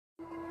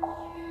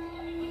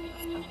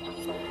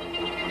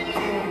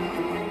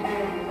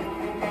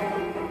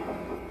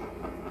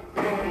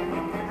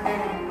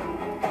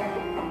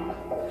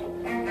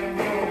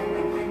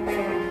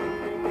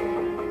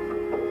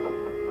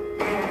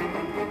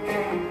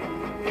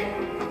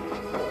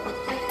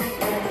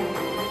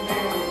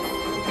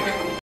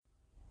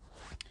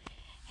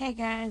Hi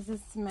guys,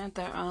 this is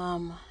Samantha,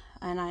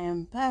 and I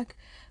am back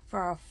for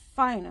our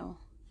final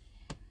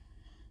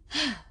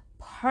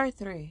part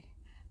 3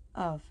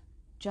 of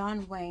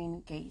John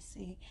Wayne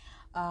Gacy.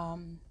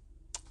 And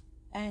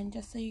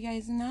just so you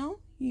guys know,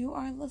 you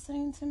are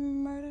listening to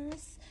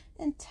Murderous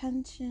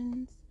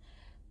Intentions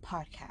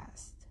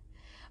podcast.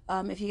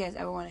 If you guys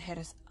ever want to hit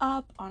us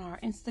up on our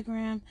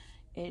Instagram,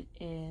 it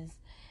is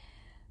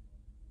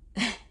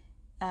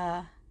if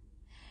I'm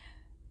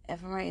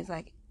right, it's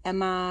like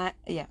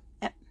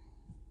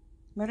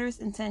murderous /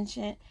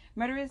 intentions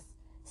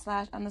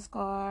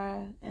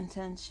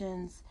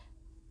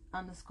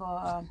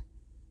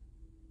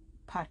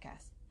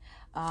podcast.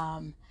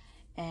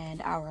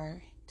 And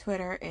our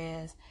Twitter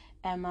is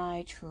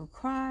MI True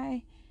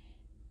Cry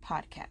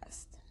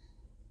podcast.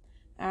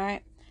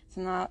 Alright,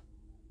 so now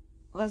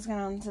let's get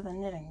on to the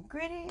nitty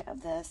gritty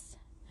of this.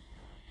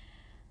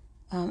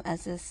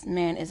 As this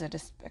man is a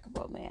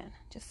despicable man.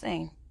 Just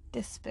saying,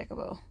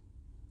 despicable.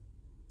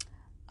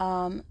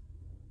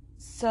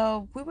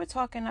 So we were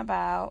talking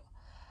about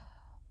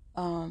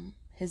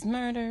his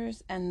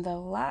murders, and the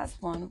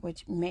last one,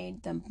 which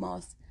made the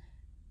most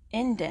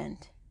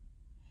indent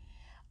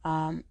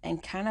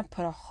and kind of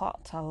put a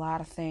halt to a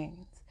lot of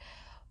things,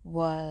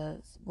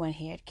 was when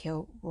he had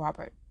killed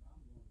Robert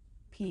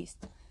Peace.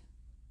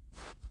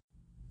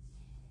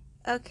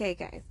 Okay,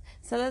 guys,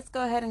 so let's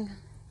go ahead and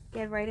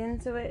get right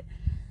into it.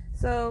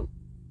 So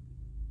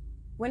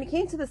when it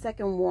came to the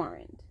second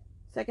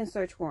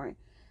search warrant,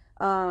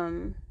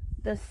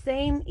 the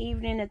same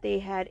evening that they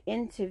had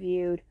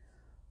interviewed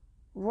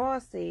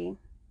Rossi,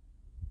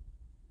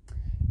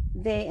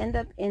 they end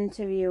up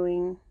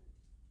interviewing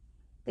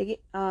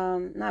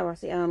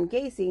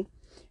Gacy,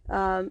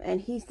 and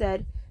he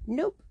said,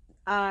 "Nope,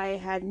 I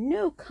had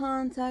no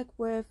contact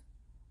with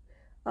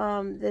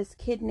this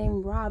kid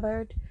named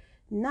Robert.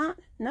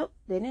 Nope,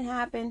 didn't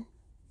happen."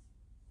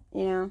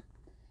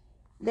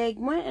 They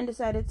went and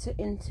decided to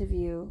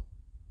interview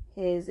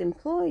his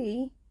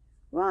employee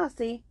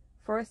Rossi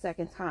for a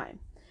second time.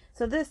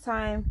 So this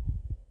time,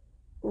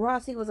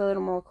 Rossi was a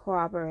little more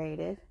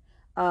cooperative,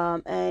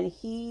 and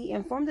he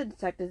informed the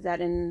detectives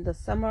that in the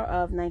summer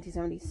of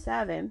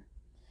 1977,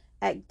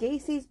 at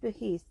Gacy's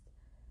behest,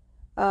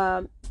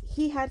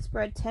 he had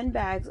spread 10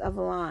 bags of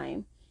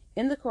lime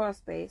in the crawl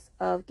space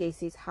of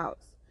Gacy's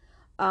house.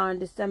 On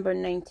December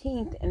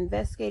 19th,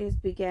 investigators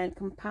began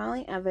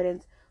compiling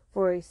evidence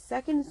for a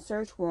second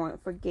search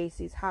warrant for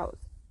Gacy's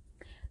house.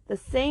 The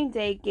same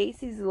day,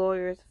 Gacy's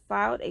lawyers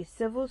filed a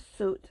civil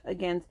suit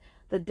against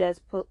the Des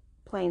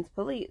Plaines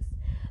police.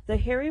 The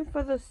hearing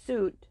for the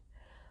suit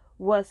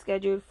was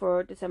scheduled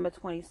for December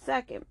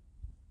 22nd.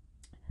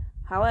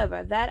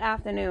 However, that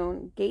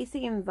afternoon,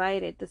 Gacy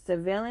invited the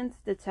surveillance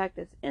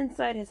detectives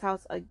inside his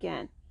house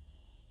again.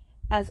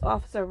 As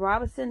Officer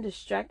Robinson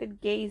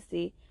distracted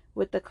Gacy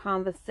with the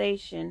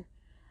conversation,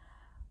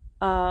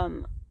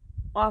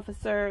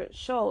 Officer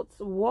Schultz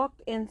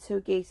walked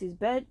into Gacy's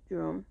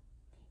bedroom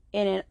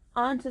in an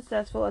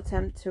unsuccessful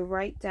attempt to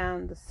write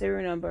down the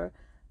serial number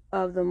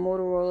of the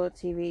Motorola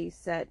TV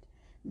set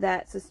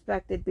that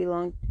suspected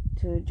belonged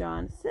to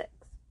John 6.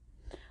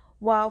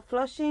 While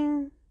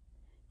flushing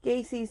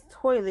Gacy's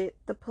toilet,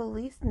 the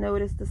police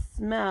noticed a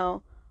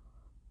smell,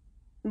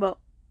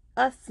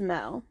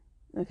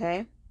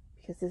 okay?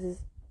 Because this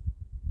is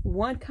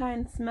one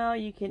kind of smell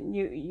you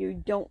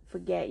don't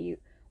forget.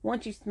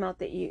 Once you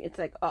smelt it, it's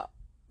like, I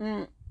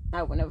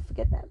will never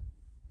forget that.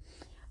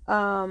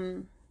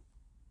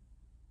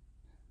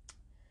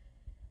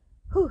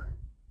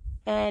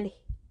 And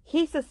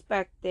he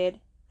suspected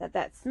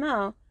that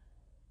smell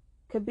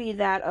could be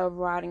that of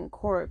rotting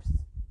corpse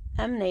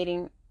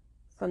emanating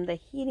from the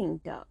heating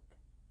duct.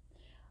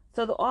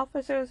 So the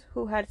officers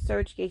who had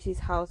searched Gacy's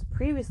house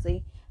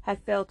previously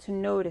had failed to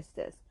notice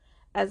this,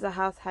 as the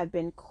house had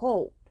been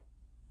cold.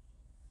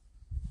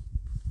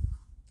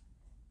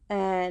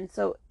 And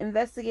so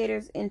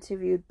investigators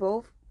interviewed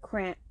both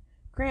Cram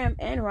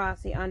and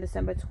Rossi on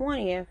December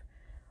 20th.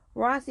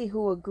 Rossi,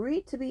 who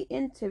agreed to be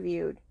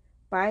interviewed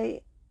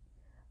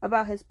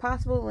about his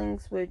possible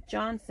links with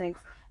John 6,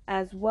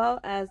 as well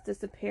as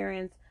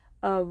disappearance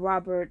of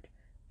Robert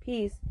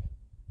Peace,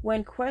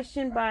 when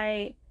questioned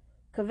by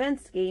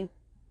Kavinsky,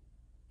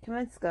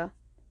 as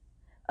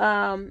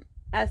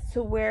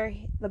to where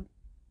he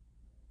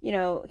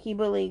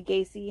believed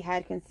Gacy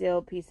had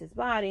concealed Peace's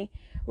body,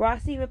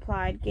 Rossi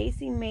replied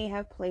Gacy may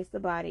have placed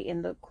the body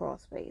in the crawl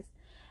space,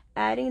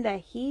 adding that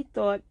he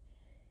thought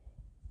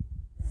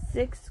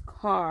 6's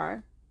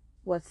car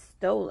was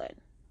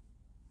stolen.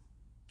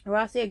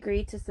 Rossi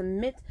agreed to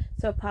submit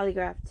to a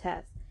polygraph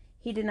test.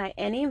 He denied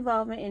any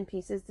involvement in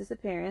Peace's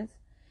disappearance,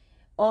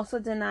 also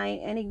denying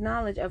any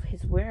knowledge of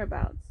his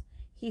whereabouts.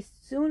 He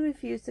soon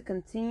refused to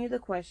continue the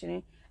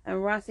questioning,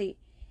 and Rossi's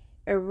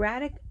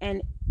erratic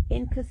and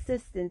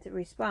inconsistent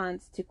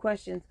response to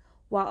questions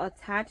while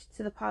attached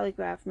to the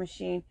polygraph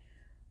machine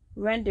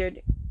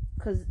rendered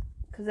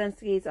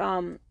Kaczynski's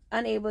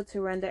unable to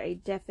render a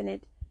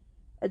definite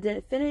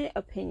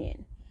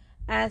opinion.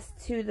 As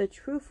to the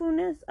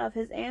truthfulness of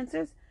his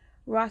answers,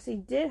 Rossi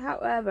did,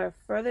 however,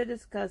 further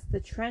discuss the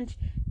trench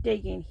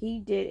digging he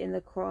did in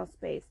the crawl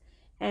space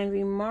and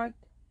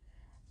remarked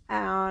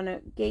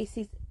on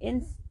Gacy's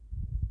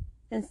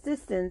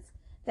insistence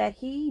that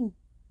he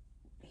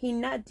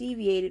not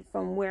deviated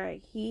from where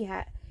he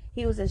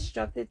was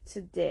instructed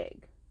to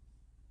dig.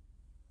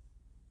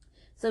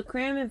 So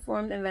Cram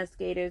informed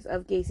investigators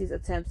of Gacy's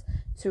attempts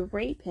to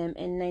rape him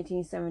in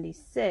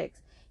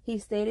 1976. He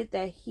stated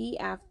that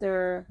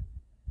after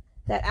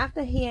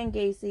he and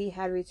Gacy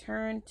had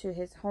returned to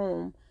his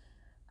home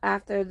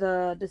after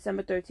the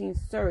December 13th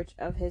search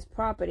of his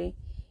property,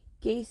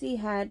 Gacy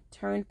had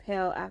turned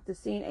pale after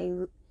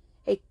seeing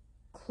a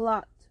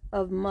clot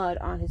of mud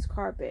on his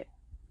carpet,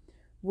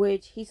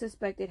 which he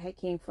suspected had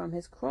came from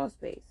his crawl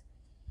space.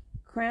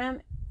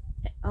 Cram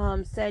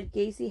said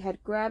Gacy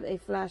had grabbed a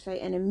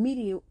flashlight and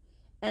immediately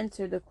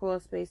entered the crawl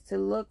space to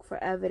look for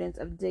evidence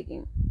of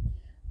digging.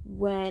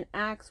 When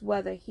asked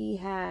whether he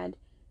had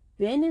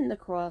been in the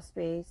crawl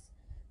space,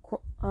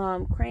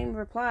 Crane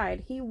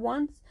replied he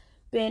once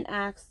been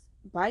asked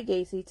by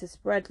Gacy to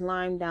spread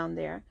lime down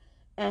there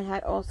and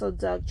had also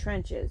dug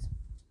trenches,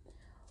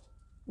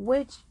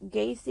 which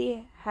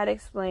Gacy had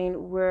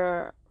explained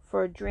were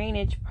for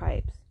drainage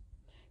pipes.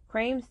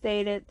 Crane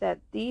stated that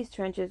these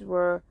trenches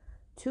were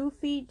 2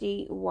 feet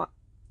deep,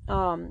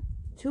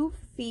 2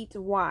 feet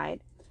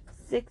wide,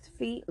 6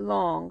 feet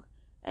long,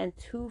 and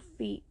 2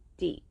 feet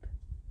deep.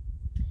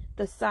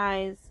 The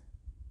size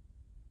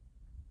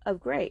of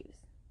graves.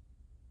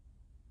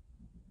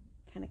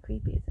 Kind of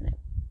creepy, isn't it?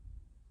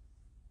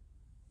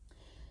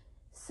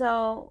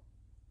 So,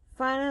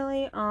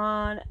 finally,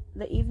 on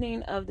the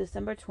evening of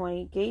December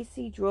 20,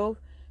 Gacy drove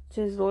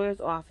to his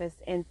lawyer's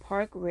office in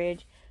Park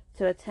Ridge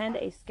to attend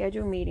a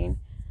scheduled meeting.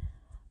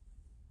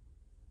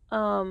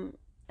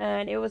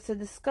 And it was to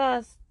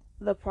discuss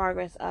the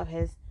progress of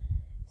his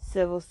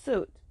civil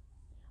suit.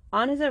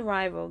 On his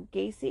arrival,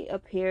 Gacy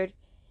appeared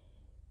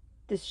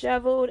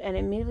disheveled and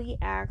immediately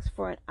asked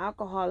for an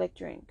alcoholic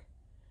drink,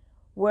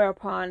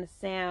 whereupon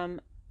Sam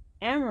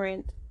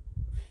Amarant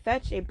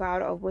fetched a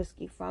bottle of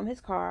whiskey from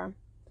his car.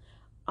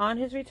 On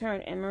his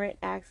return, Amarant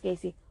asked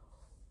Gacy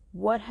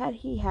what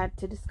he had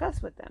to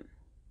discuss with them.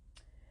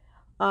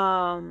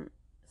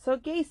 So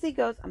Gacy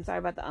goes, I'm sorry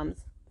about the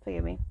ums,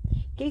 forgive me.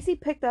 Gacy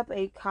picked up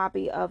a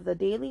copy of the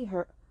Daily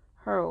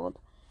Herald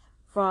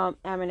from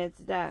Amarant's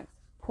desk,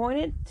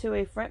 pointed to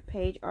a front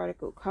page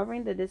article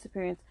covering the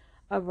disappearance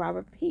of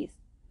Robert Peace,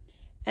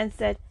 and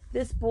said,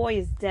 "This boy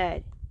is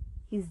dead.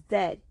 He's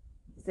dead.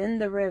 He's in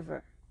the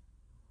river."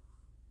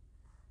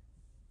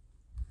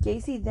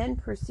 Gacy then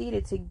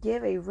proceeded to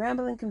give a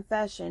rambling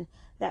confession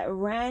that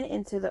ran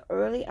into the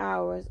early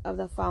hours of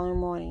the following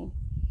morning.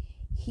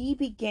 He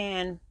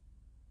began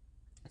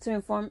to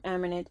inform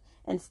Amarant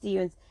and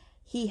Stevens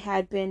he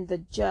had been the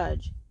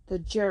judge, the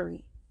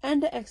jury,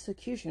 and the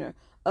executioner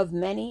of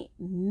many,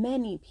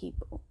 many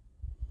people,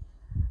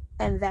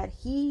 and that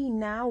he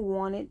now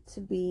wanted to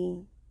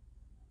be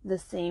the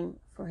same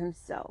for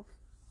himself.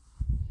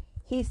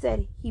 He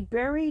said he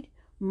buried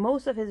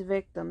most of his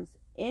victims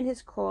in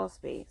his crawl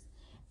space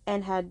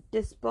and had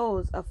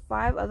disposed of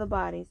 5 other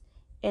bodies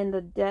in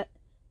the Des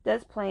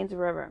Plaines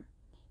River.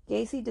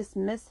 Gacy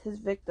dismissed his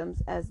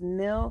victims as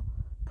mill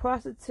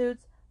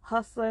prostitutes,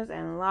 hustlers,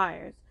 and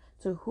liars,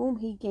 to whom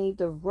he gave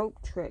the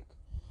rope trick,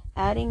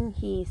 adding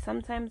he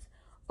sometimes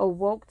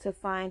awoke to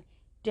find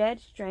dead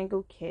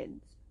strangled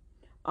kids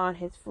on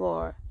his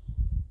floor.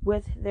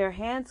 With their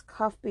hands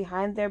cuffed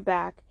behind their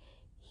back,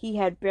 he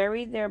had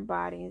buried their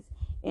bodies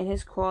in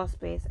his crawl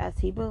space as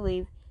he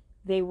believed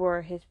they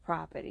were his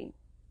property.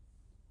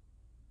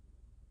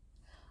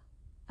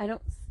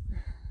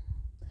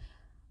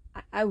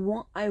 I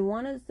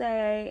want to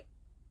say,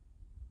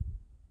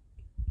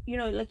 you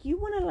want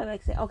to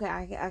say, okay,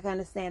 I can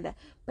understand that,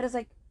 but it's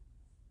like,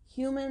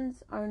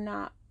 humans are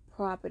not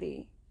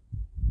property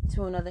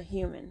to another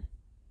human.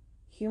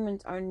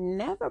 Humans are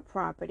never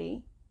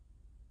property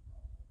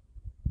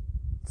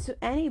to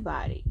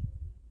anybody,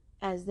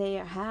 as they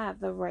have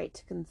the right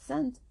to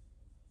consent,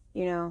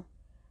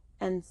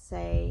 and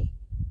say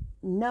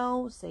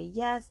no, say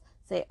yes,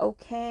 say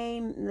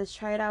okay, let's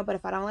try it out, but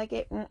if I don't like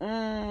it,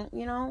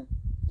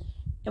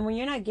 and when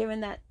you're not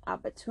given that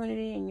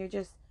opportunity and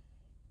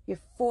you're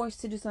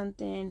forced to do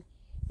something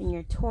and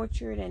you're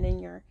tortured and then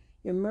you're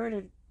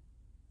murdered,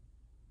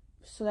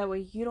 so that way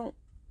you don't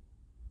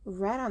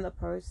rat on the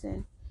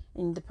person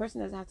and the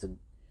person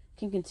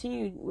can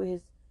continue with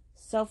his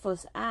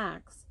selfless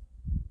acts.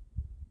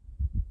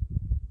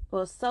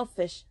 Well,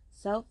 selfish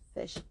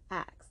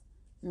acts.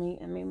 I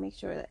mean, make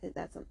sure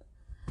that's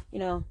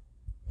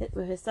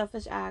with his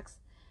selfish acts.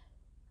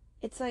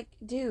 It's like,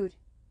 dude,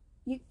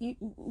 you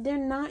they're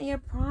not your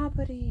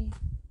property.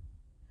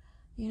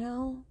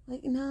 No.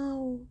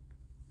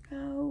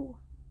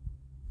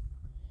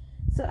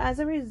 So as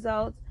a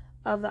result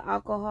of the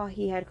alcohol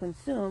he had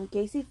consumed,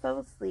 Gacy fell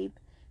asleep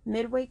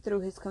midway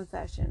through his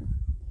confession.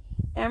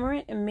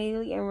 Amarant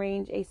immediately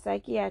arranged a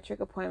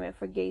psychiatric appointment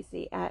for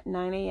Gacy at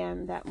 9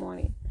 a.m. that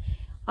morning.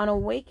 On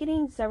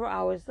awakening several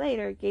hours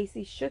later,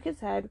 Gacy shook his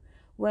head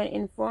when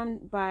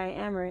informed by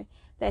Amarant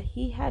that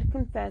he had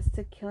confessed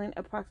to killing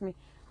approximately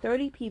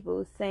 30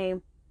 people,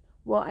 saying,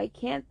 "Well, I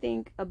can't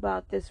think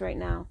about this right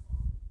now.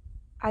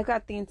 I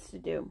got things to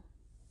do."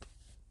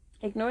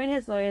 Ignoring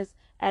his lawyer's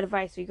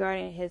advice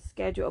regarding his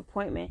scheduled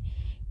appointment,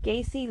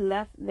 Gacy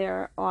left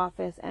their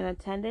office and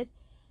attend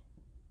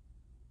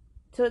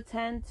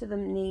to the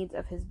needs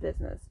of his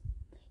business.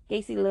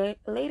 Gacy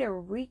later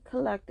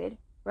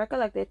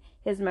recollected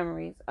his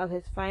memories of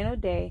his final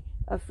day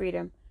of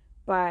freedom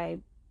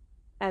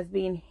as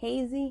being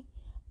hazy,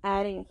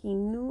 adding he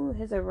knew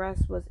his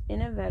arrest was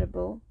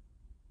inevitable,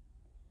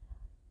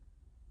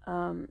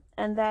 and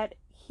that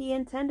he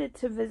intended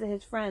to visit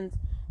his friends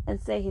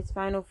and say his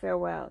final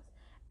farewells.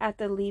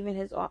 After leaving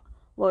his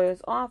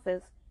lawyer's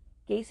office,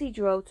 Gacy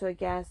drove to a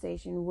gas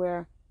station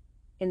where,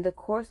 in the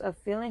course of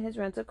filling his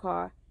rental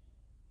car,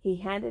 he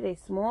handed a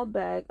small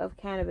bag of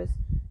cannabis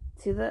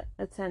to the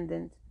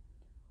attendant,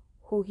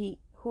 who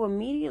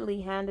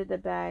immediately handed the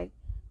bag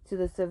to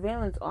the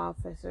surveillance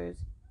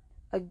officers,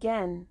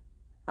 adding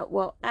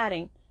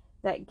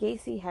that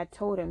Gacy had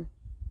told him,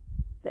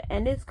 "The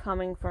end is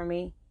coming for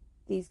me.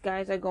 These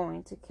guys are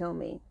going to kill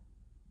me."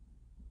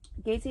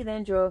 Gacy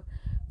then drove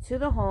to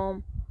the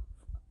home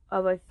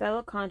of a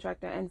fellow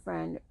contractor and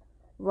friend,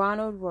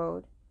 Ronald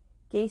Rode.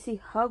 Gacy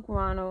hugged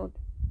Ronald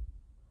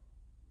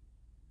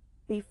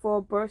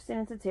before bursting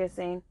into tears,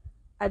 saying,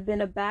 "I've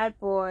been a bad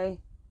boy.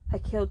 I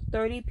killed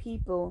 30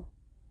 people,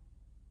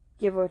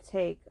 give or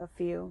take a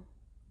few."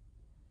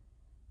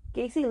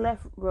 Gacy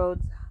left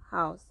Rhodes'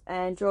 house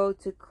and drove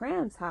to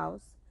Cram's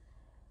house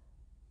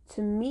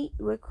to meet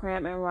with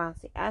Cram and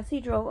Rossi. As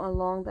he drove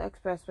along the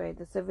expressway,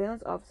 the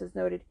surveillance officers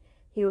noted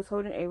he was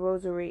holding a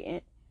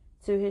rosary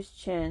to his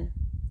chin,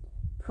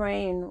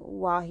 praying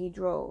while he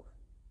drove.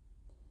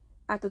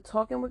 After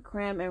talking with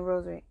Cram and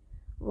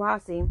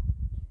Rossi,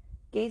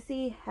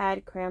 Gacy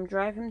had Cram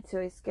drive him to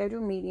a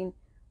scheduled meeting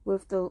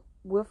with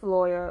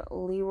lawyer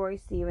Leroy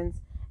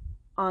Stevens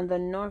on the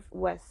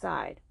northwest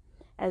side.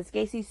 As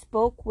Gacy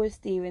spoke with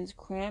Stevens,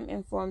 Cram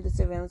informed the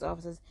surveillance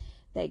officers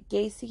that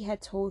Gacy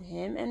had told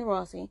him and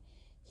Rossi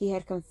he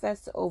had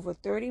confessed to over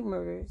 30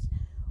 murders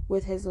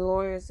with his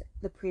lawyers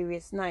the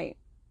previous night.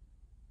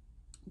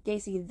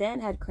 Gacy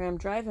then had Cram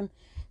drive him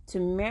to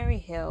Mary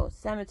Hill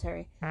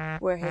Cemetery,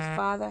 where his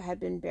father had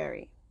been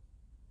buried.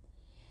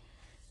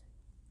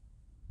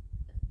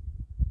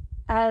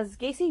 As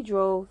Gacy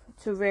drove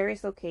to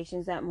various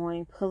locations that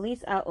morning,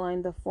 police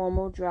outlined the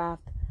formal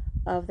draft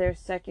of their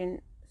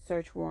second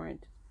search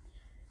warrant,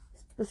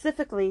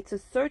 specifically to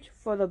search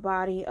for the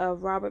body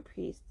of Robert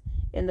Priest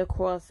in the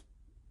crawl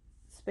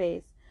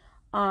space.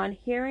 On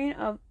hearing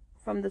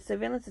from the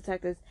surveillance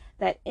detectives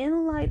that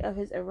in light of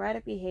his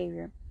erratic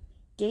behavior,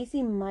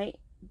 Gacy might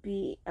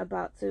be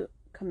about to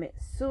commit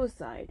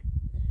suicide,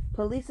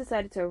 police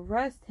decided to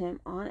arrest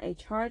him on a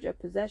charge of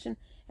possession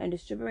and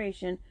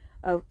distribution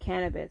of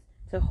cannabis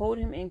to hold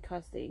him in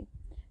custody.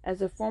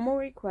 As a formal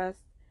request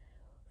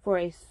for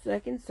a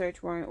second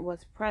search warrant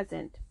was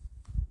present,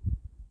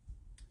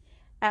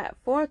 at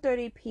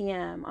 4:30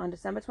 p.m. on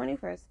December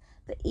 21st,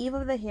 the eve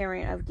of the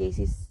hearing of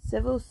Gacy's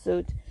civil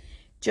suit,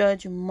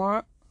 Judge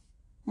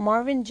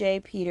Marvin J.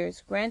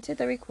 Peters granted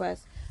the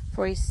request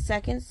for a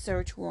second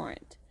search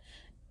warrant.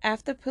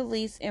 After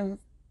police informed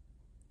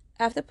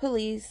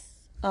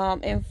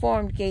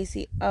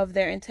Gacy of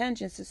their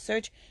intentions to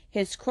search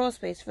his crawl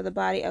space for the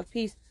body of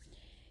Priest,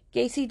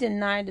 Gacy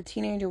denied the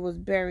teenager was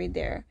buried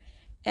there,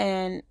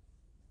 so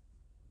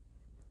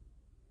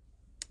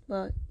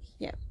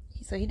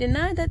he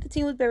denied that the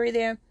teen was buried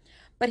there,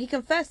 but he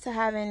confessed to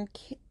having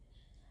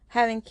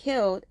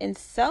killed in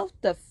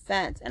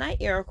self-defense, and I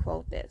air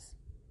quote this,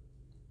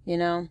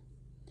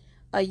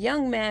 a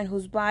young man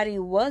whose body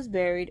was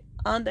buried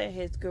under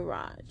his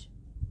garage.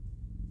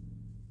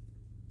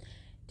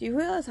 Do you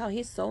realize how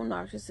he's so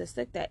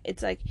narcissistic that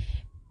it's like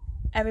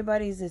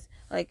everybody's just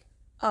like,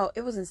 "Oh,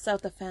 it was in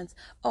self-defense.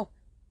 Oh,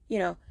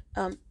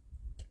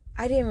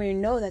 I didn't even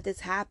know that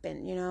this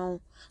happened,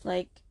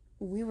 like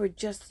we were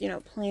just,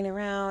 playing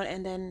around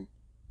and then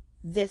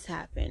this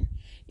happened,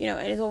 and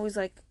it's always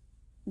like,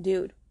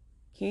 dude,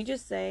 can you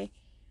just say,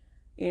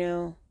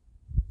 the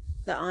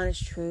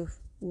honest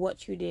truth,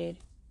 what you did,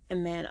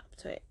 and man up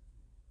to it?"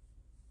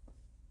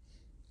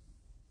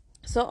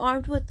 So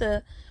armed with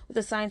the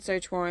signed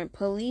search warrant,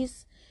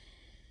 police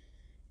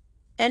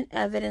and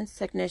evidence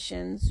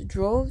technicians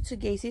drove to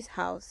Gacy's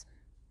house.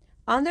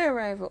 On their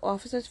arrival,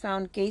 officers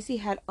found Gacy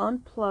had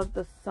unplugged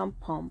the sump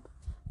pump,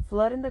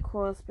 flooding the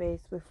crawl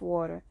space with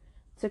water.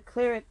 To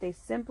clear it, they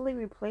simply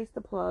replaced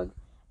the plug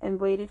and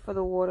waited for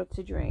the water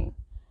to drain.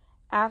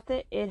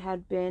 After it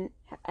had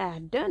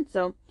done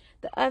so,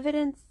 the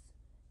evidence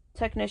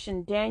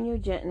technician Daniel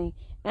Gently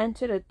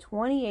entered a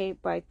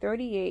 28 by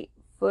 38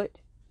 foot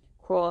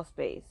crawl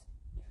space,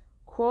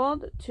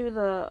 crawled to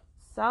the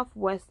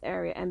southwest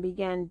area, and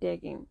began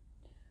digging.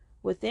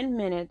 Within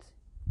minutes,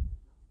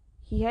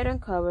 he had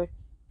uncovered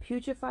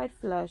putrefied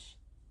flesh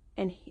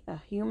and a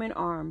human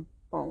arm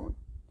bone.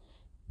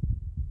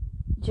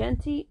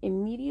 Genty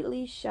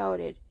immediately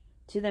shouted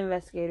to the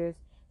investigators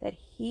that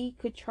they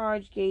could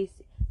charge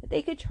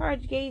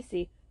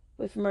Gacy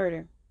with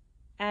murder,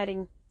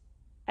 adding,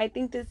 "I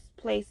think this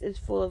place is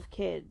full of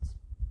kids."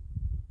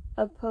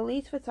 A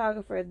police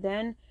photographer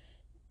then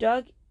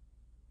dug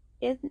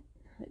in,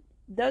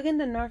 dug in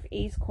the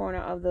northeast corner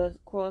of the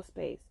crawl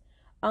space,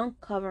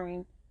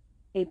 uncovering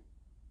a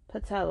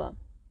patella,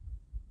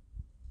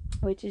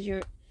 which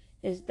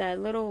is that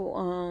little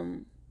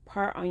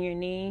part on your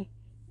knee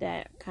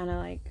that kind of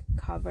like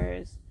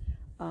covers.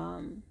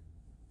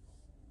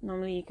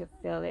 Normally you could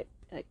feel it,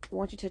 like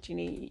once you touch your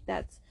knee,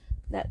 that's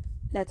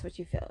what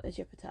you feel is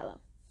your patella.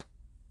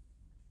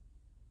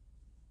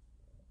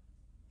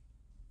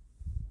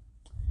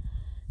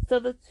 So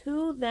the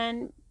two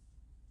then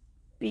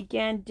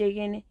began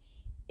digging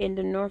in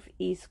the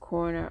northeast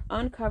corner,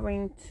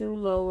 uncovering two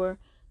lower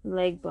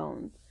leg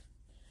bones.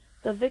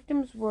 The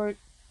victims were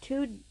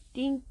too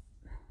decomposed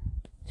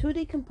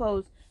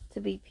to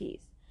be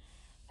pieced.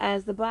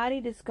 As the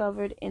body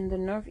discovered in the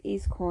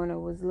northeast corner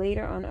was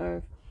later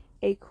unearthed,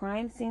 a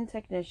crime scene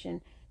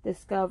technician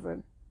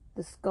discovered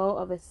the skull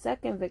of a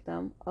second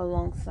victim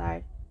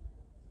alongside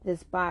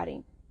this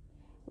body.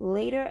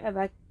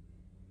 Later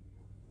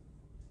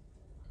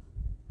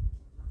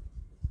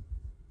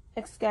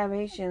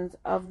excavations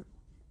of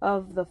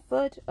the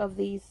foot of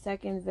these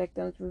second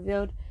victims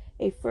revealed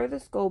a further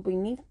skull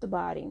beneath the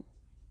body.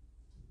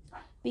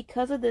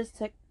 Because of this,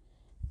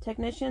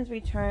 technicians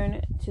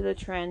returned to the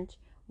trench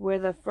where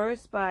the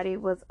first body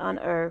was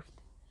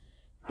unearthed,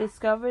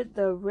 discovered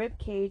the rib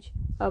cage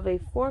of a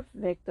fourth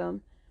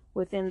victim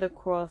within the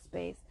crawl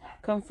space,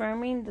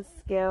 confirming the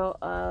scale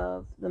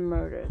of the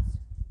murders.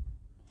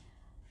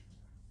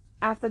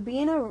 After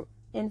being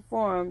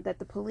informed that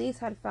the police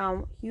had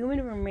found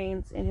human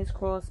remains in his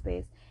crawl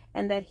space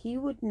and that he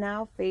would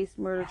now face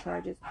murder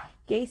charges,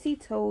 Gacy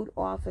told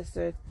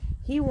officers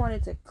he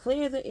wanted to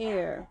clear the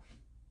air.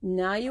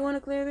 Now you want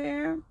to clear the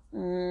air?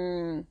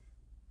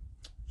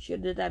 Should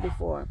have did that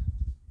before.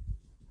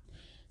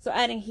 So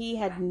adding he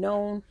had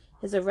known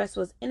his arrest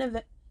was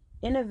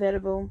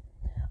inevitable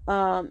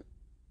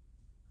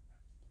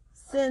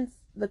since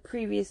the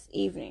previous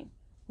evening,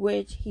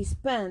 which he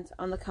spent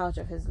on the couch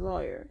of his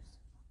lawyers.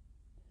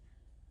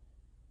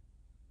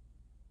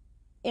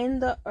 In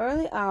the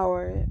early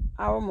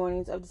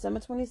mornings of December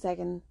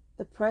 22nd,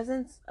 the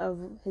presence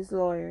of his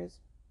lawyers,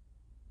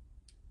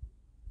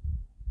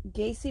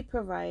 Gacy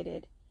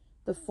provided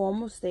the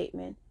formal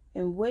statement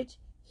in which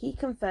he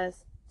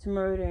confessed to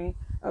murdering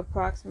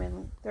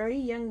approximately 30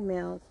 young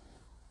males,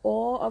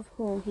 all of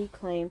whom he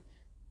claimed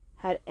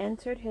had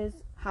entered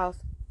his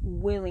house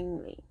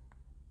willingly.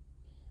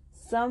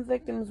 Some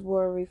victims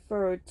were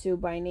referred to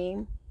by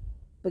name,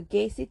 but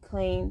Gacy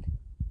claimed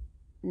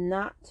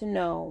not to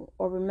know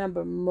or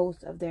remember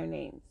most of their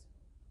names.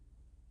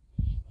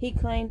 He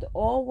claimed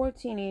all were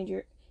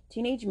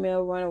teenage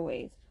male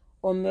runaways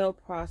or male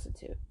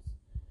prostitutes,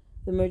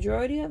 the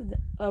majority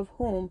of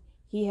whom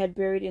he had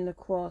buried in the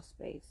crawl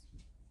space.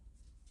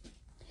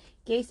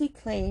 Gacy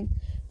claimed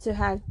to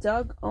have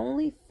dug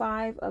only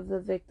 5 of the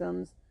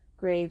victims'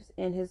 graves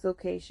in his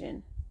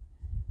location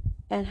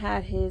and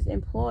had his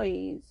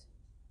employees,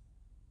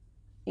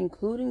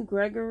 including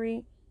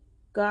Gregory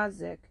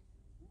Gacy,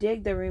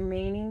 dig the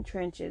remaining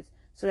trenches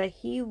so that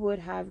he would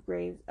have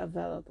graves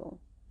available.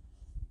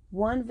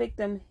 One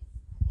victim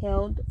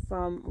hailed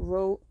from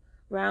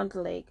Round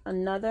Lake.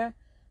 Another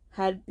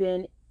had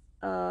been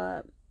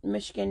a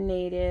Michigan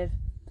native.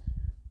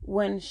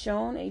 When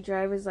shown a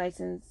driver's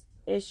license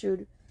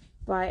issued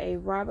by a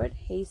Robert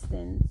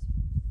Hastings,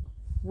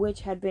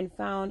 which had been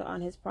found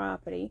on his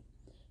property,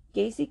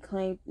 Gacy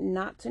claimed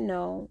not to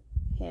know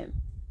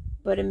him,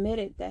 but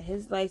admitted that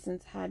his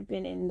license had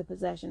been in the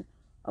possession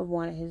of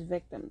one of his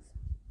victims.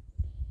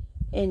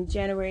 In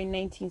January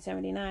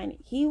 1979,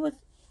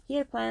 he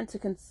had planned to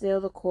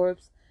conceal the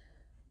corpse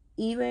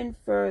even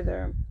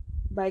further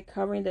by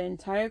covering the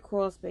entire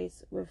crawl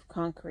space with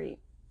concrete.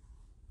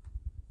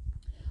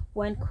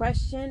 When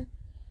questioned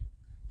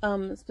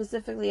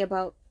specifically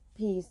about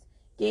Peace,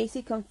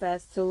 Gacy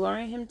confessed to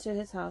luring him to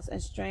his house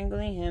and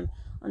strangling him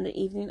on the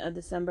evening of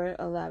December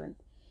 11th.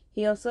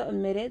 He also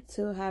admitted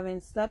to having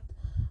slept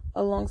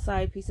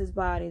alongside Peace's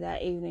body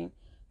that evening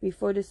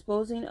before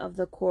disposing of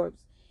the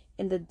corpse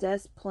in the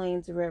Des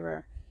Plaines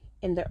River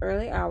in the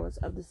early hours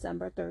of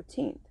December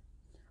 13th.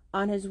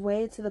 On his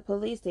way to the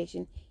police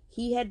station,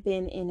 he had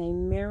been in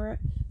a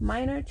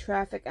minor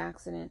traffic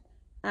accident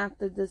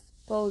after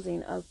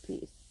disposing of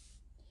Peace.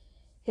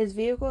 His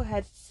vehicle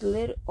had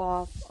slid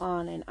off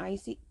on an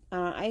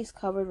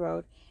ice-covered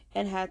road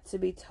and had to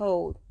be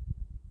towed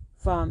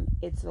from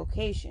its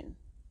location.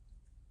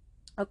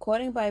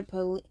 Accompanied by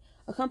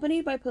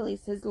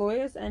police, his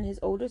lawyers, and his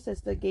older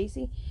sister,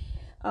 Gacy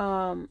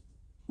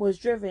was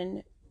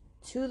driven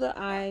to the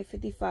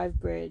I-55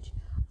 bridge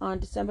on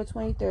December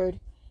 23rd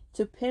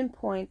to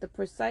pinpoint the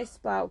precise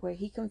spot where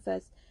he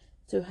confessed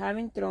to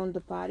having thrown the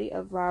body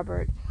of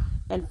Robert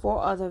and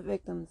 4 other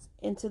victims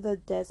into the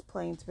Des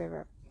Plaines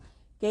River.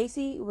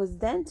 Gacy was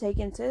then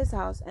taken to his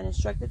house and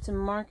instructed to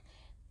mark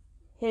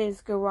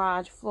his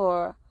garage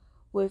floor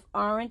with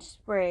orange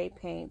spray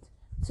paint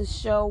to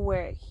show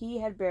where he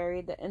had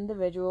buried the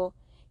individual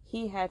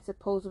he had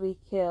supposedly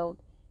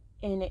killed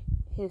in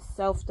his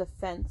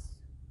self-defense,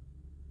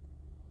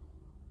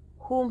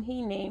 whom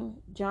he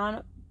named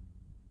John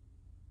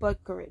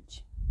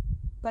Butteridge.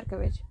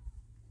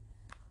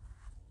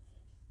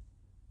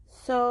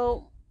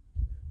 So,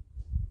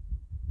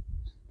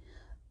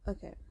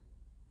 okay.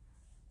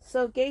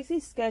 So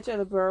Gacy's sketch of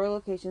the burial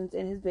locations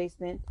in his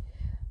basement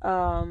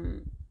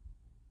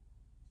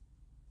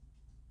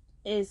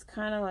is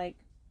kind of like,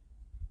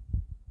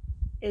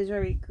 is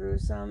very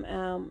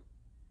gruesome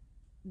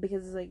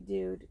because it's like,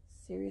 dude,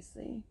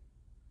 seriously.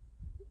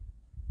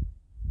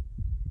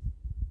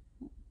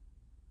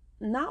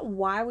 Not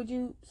why would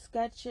you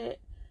sketch it,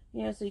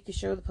 so you could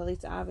show the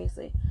police,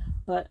 obviously,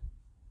 but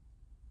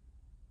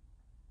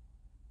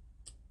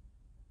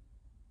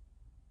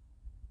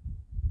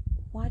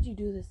why'd you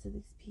do this to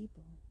these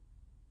people?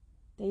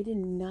 They did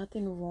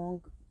nothing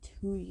wrong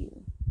to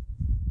you,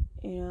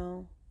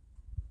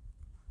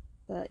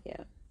 But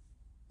yeah.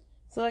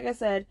 So like I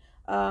said,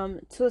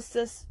 to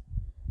assist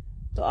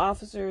the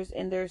officers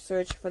in their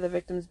search for the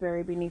victims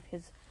buried beneath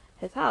his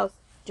house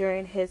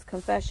during his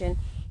confession,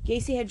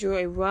 Gacy had drew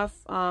a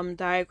rough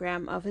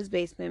diagram of his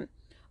basement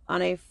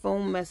on a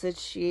foam message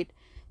sheet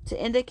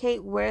to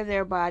indicate where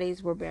their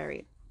bodies were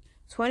buried.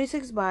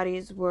 26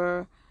 bodies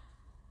were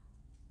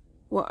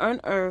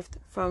unearthed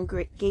from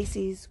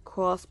Gacy's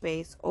crawl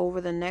space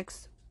over the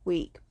next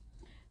week.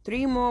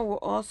 3 more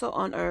were also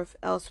unearthed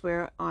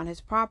elsewhere on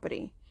his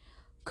property.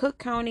 Cook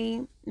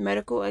County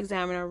Medical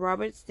Examiner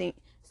Robert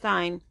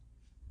Stein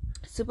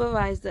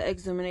supervised the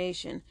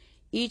examination.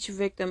 Each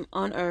victim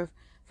unearthed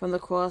from the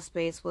crawl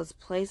space was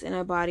placed in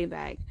a body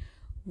bag,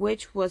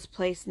 which was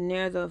placed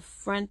near the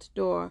front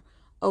door,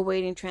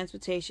 awaiting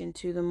transportation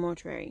to the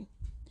mortuary.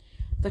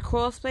 The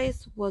crawl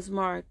space was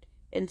marked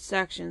in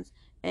sections,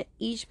 and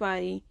each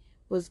body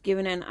was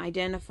given an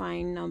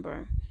identifying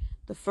number.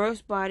 The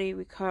first body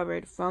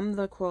recovered from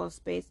the crawl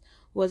space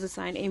was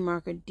assigned a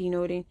marker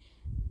denoting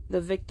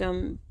the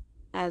victim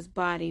as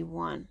Body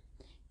 1.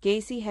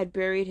 Gacy had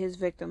buried his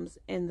victims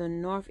in the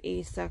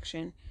northeast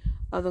section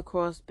of the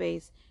crawl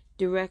space,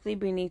 directly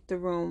beneath the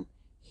room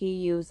he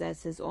used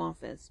as his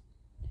office.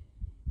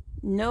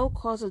 No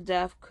cause of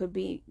death could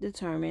be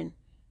determined,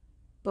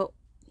 but,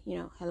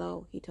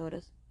 hello, he told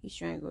us he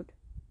strangled.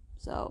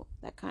 So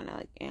that kind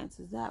of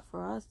answers that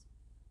for us.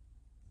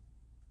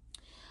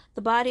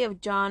 The body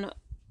of John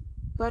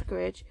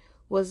Butteridge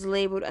was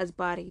labeled as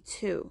Body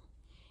 2.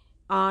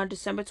 On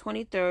December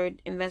 23rd,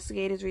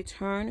 investigators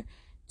returned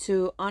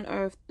to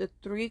unearth the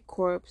 3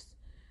 corpses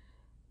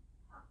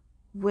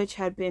which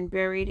had been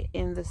buried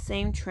in the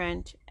same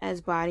trench as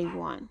Body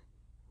 1.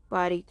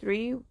 Body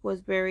 3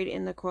 was buried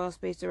in the crawl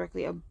space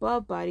directly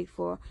above Body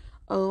 4,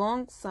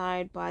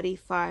 alongside Body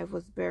 5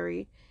 was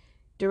buried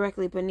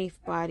directly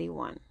beneath Body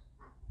 1.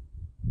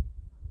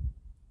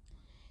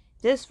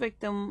 This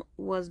victim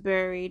was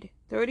buried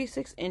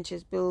 36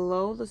 inches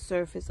below the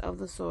surface of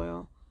the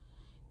soil,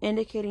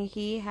 indicating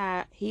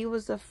he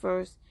was the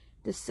first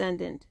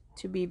descendant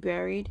to be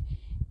buried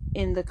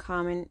in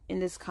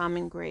this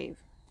common grave.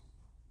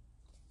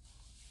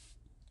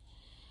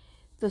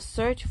 The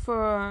search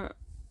for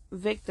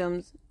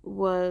victims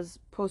was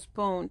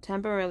postponed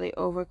temporarily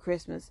over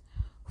Christmas.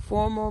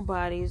 4 more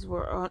bodies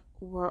were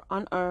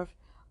unearthed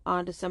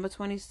on December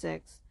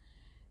 26th.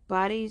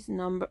 Bodies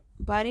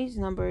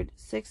numbered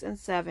 6 and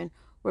 7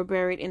 were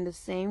buried in the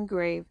same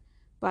grave.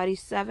 Body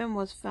 7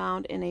 was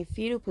found in a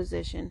fetal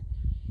position,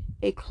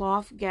 a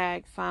cloth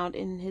gag found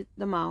in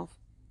the mouth,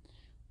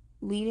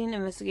 leading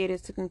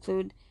investigators to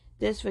conclude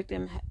this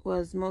victim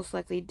was most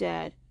likely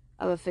dead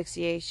of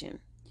asphyxiation.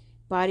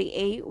 Body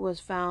 8 was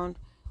found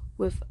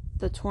with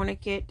the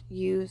tourniquet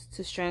used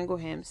to strangle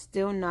him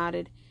still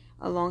knotted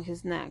along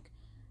his neck.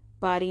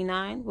 Body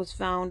 9 was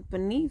found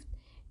beneath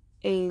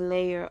a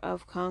layer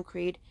of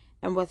concrete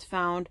and was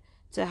found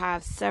to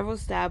have several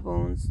stab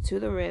wounds to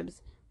the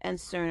ribs and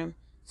sternum,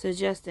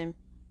 suggesting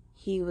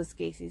he was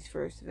Gacy's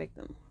first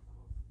victim.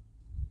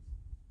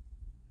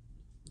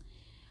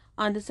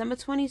 On December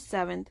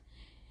 27th,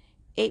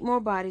 8 more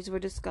bodies were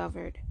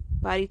discovered.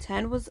 Body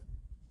 10 was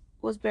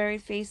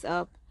buried face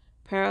up,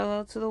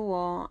 parallel to the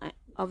wall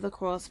of the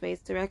crawl space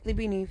directly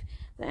beneath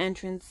the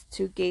entrance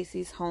to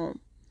Gacy's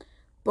home.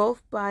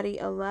 Both body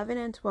 11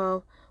 and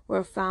 12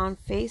 were found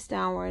face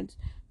downwards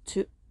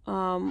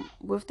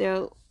with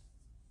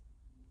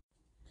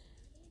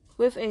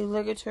a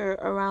ligature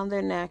around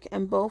their neck,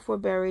 and both were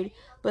buried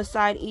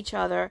beside each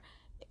other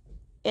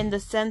in the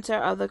center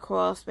of the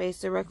crawl space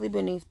directly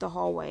beneath the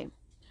hallway.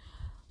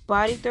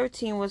 Body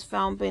 13 was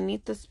found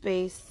beneath the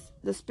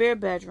spare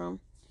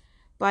bedroom.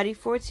 Body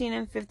 14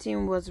 and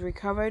 15 was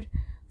recovered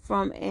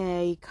from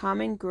a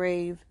common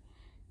grave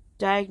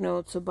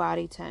diagonal to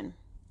body 10.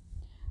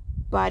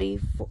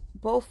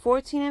 Both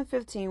 14 and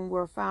 15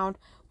 were found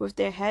with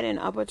their head and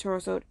upper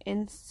torso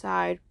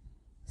inside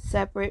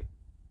separate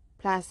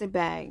plastic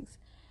bags.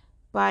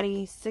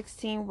 Body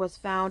 16 was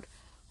found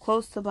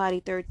close to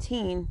body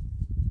 13,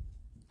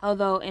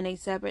 although in a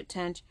separate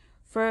tent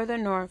further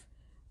north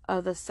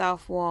of the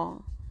south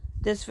wall.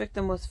 This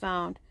victim was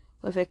found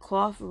with a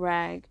cloth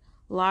rag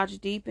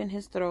lodged deep in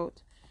his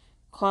throat,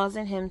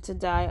 causing him to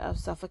die of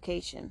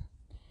suffocation.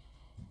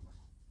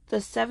 The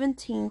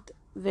 17th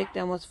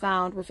victim was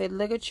found with a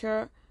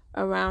ligature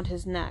around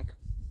his neck.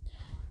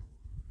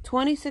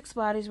 26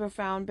 bodies were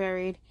found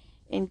buried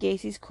in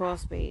Gacy's crawl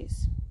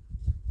space.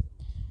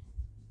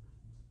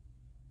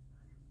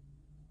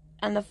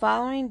 And the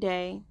following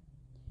day,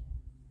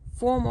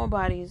 4 more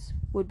bodies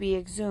would be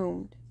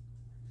exhumed.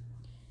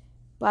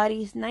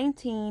 Bodies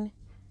 19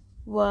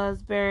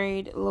 was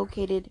buried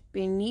located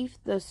beneath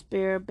the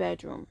spare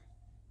bedroom.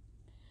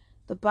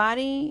 The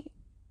body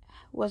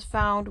was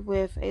found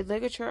with a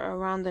ligature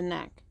around the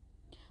neck.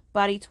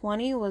 Body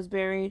 20 was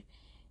buried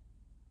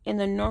in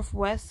the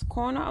northwest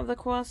corner of the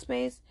crawl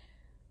space,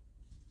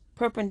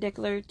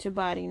 perpendicular to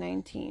body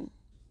 19.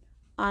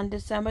 On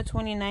December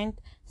 29th,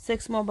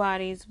 6 more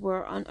bodies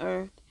were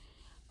unearthed.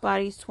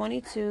 Bodies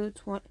 22,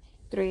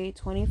 23,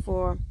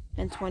 24,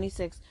 and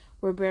 26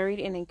 were buried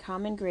in a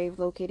common grave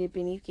located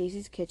beneath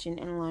Gacy's kitchen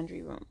and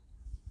laundry room.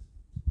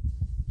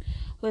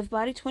 With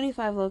body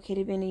 25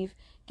 located beneath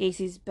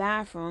Gacy's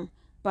bathroom,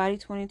 body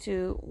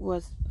 22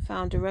 was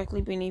found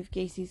directly beneath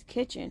Gacy's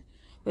kitchen,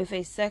 with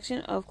a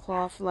section of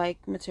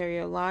cloth-like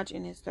material lodged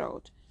in his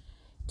throat.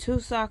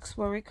 2 socks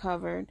were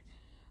recovered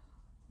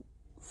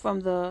from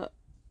the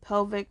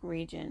pelvic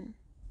region.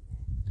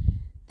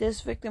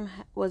 This victim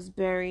was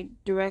buried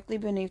directly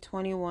beneath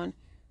 21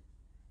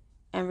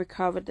 and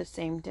recovered the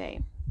same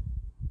day.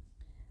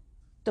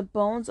 The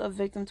bones of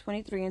victim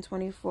 23 and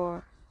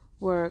 24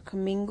 were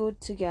commingled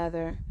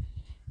together.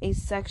 A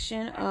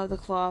section of the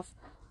cloth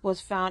was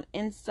found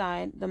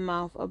inside the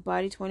mouth of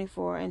body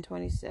 24 and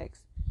 26.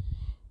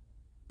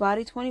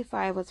 Body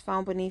 25 was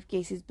found beneath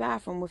Gacy's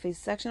bathroom with a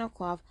section of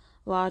cloth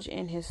lodged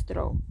in his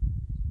throat.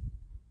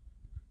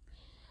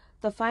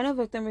 The final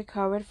victim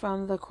recovered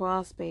from the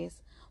crawl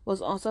space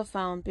was also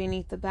found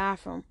beneath the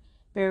bathroom,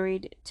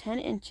 buried 10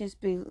 inches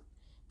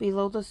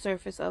below the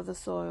surface of the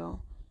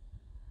soil.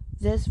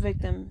 This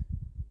victim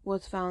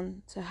was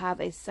found to have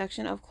a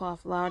section of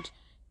cloth lodged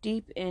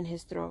deep in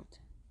his throat.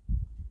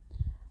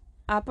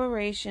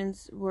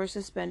 Operations were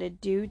suspended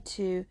due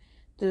to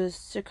the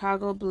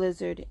Chicago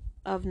blizzard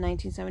of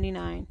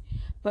 1979,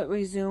 but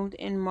resumed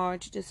in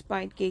March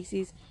despite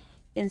Gacy's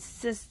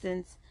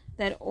insistence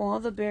that all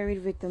the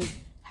buried victims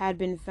had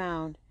been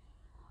found.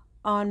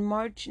 On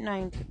March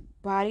 9th,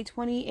 body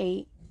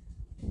 28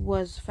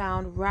 was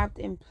found wrapped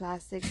in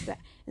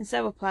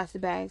several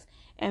plastic bags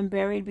and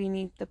buried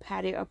beneath the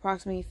patio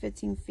approximately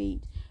 15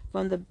 feet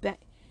from the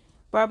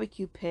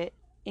barbecue pit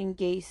in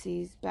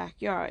Gacy's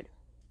backyard.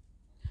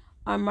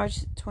 On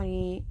March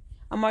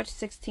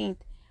 16th,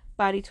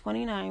 body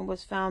 29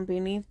 was found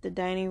beneath the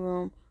dining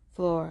room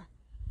floor.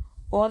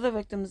 All the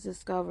victims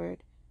discovered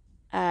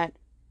at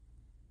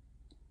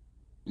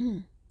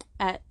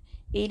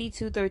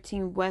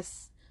 8213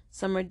 West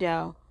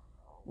Summerdale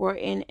were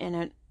in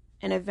an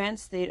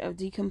advanced state of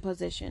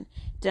decomposition.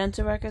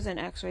 Dental records and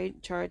x-ray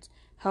charts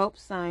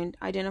helped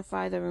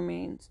identify the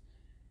remains.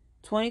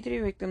 23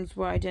 victims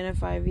were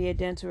identified via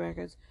dental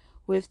records,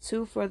 with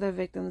 2 further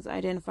victims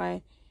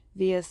identified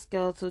via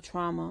skeletal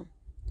trauma.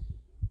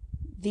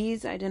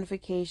 These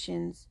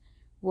identifications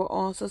were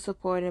also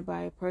supported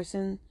by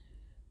personal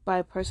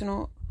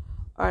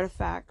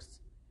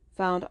artifacts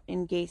found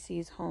in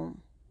Gacy's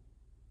home.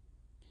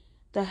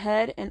 The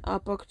head and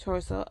upper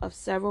torso of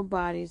several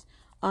bodies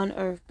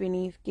unearthed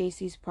beneath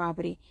Gacy's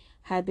property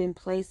had been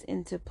placed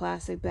into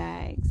plastic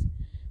bags.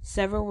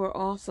 Several were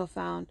also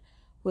found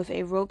with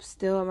a rope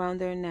still around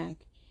their neck.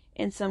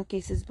 In some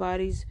cases,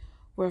 bodies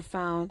were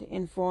found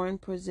in foreign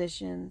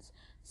positions,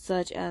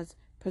 such as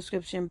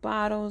prescription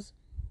bottles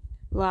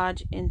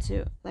lodged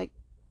into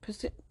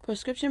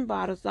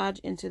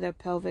their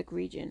pelvic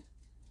region.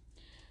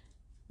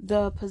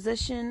 The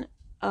position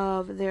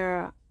of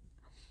their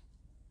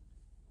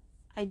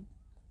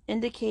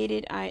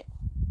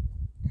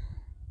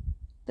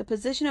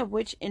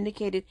which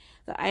indicated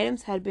the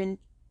items had been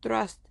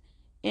thrust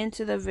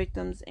into the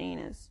victim's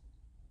anus.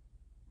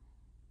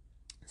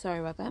 Sorry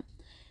about that.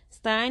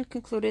 Stein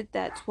concluded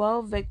that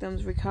 12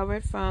 victims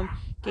recovered from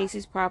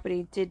Gacy's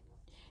property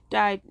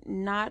died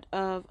not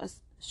of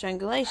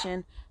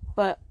strangulation,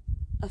 but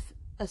of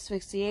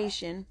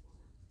asphyxiation.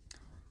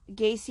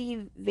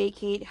 Gacy's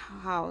vacate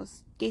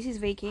house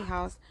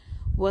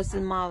was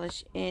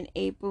demolished in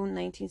April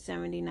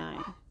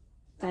 1979.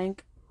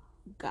 Thank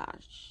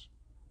gosh.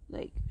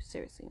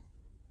 Seriously.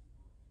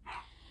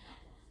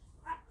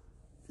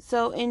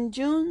 So in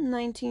June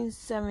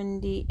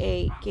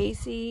 1978,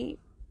 Gacy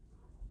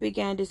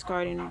began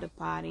discarding the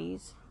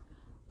bodies.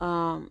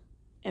 And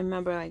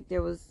remember,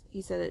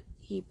 he said that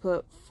he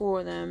put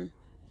 4 of them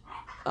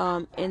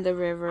in the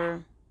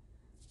river.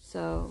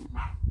 So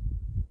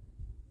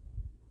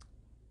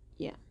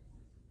yeah.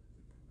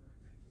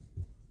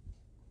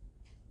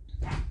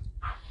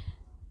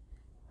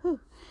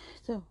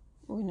 So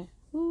we're gonna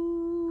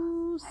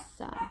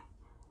sigh.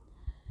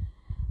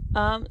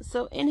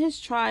 So in his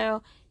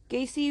trial,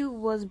 Gacy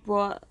was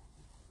brought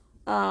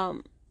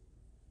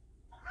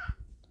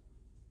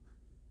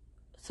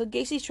So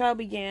Gacy's trial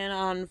began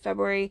on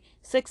February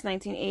 6,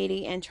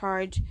 1980, and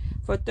charged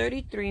for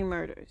 33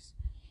 murders.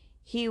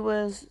 He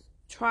was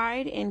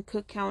tried in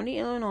Cook County,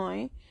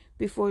 Illinois,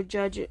 before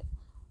Judge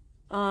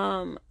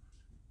Lois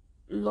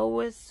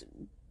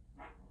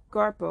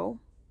Garippo.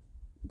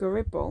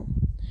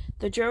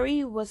 The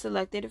jury was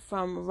selected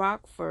from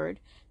Rockford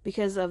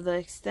because of the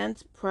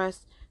extensive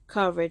press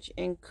coverage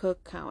in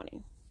Cook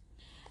County.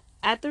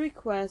 At the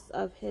request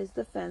of his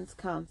defense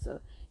counsel,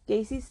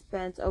 Gacy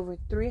spent over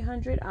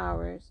 300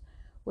 hours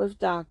with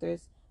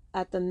doctors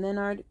at the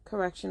Menard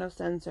Correctional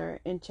Center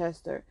in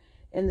Chester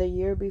in the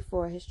year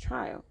before his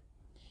trial.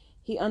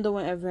 He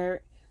underwent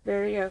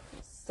various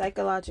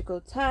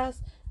psychological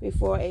tests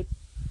before a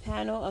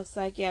panel of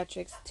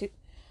psychiatrists to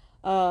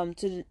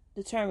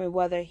determine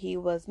whether he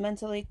was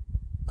mentally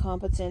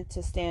competent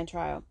to stand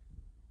trial.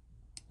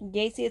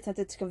 Gacy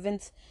attempted to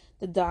convince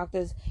the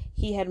doctors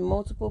he had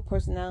multiple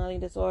personality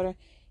disorder.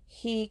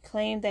 He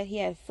claimed that he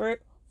had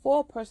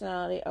full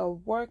personality,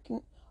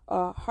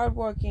 a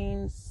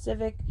hardworking,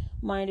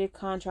 civic-minded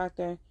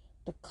contractor,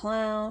 the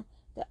clown,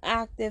 the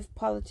active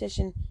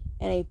politician,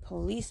 and a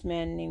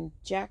policeman named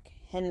Jack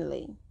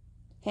Hanley,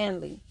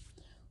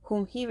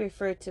 whom he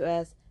referred to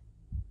as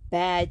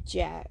Bad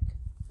Jack.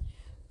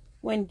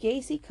 When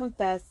Gacy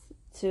confessed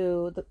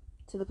to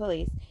the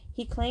police,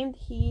 he claimed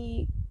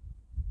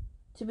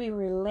to be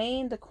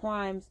relaying the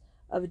crimes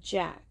of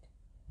Jack,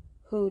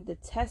 who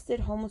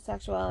detested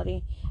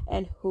homosexuality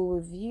and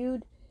who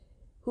viewed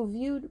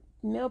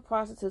male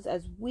prostitutes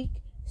as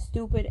weak,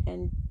 stupid,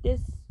 and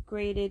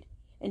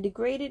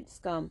degraded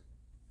scum.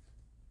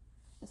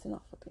 That's an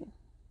awful thing.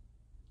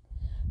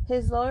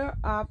 His lawyer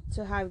opted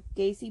to have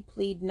Gacy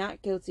plead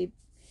not guilty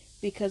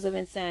because of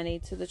insanity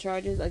to the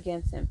charges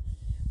against him,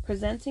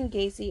 presenting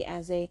Gacy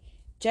as a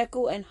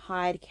Jekyll and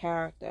Hyde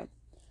character.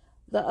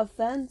 The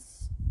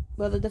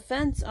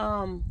defense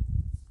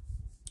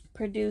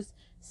produced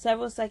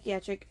several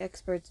psychiatric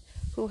experts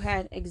who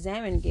had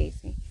examined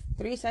Gacy.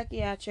 3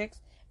 psychiatric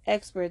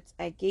experts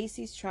at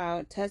Gacy's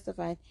trial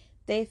testified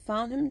they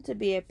found him to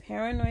be a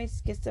paranoid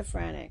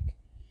schizophrenic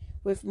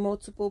with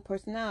multiple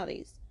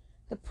personalities.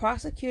 The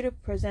prosecutor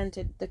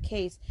presented the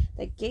case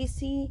that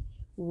Gacy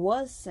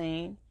was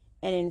sane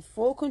and in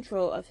full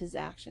control of his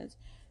actions.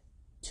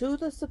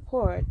 To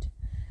support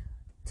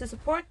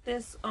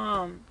this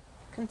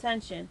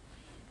contention,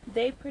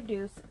 they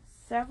produced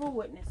several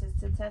witnesses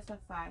to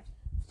testify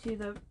to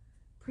the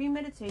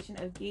premeditation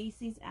of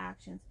Gacy's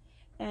actions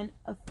and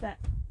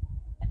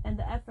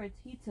the efforts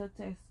he took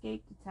to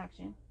escape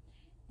detection.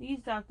 These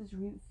doctors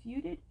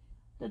refuted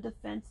the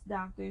defense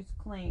doctors'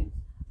 claims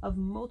of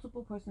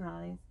multiple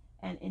personalities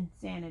and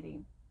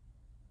insanity.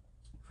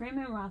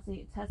 Freeman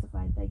Rossi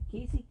testified that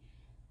Gacy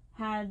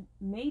had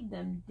made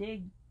them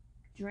dig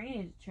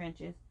drainage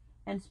trenches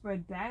and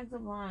spread bags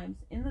of limes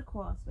in the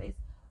crawl space.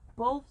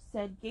 Both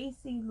said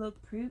Gacy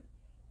looked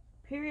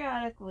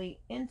periodically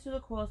into the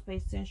crawl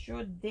space to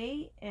ensure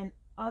they and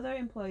other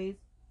employees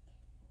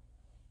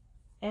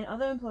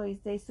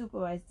they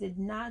supervised did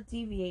not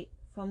deviate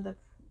from the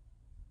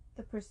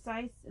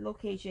precise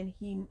location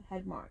he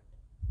had marked.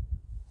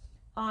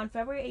 On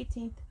February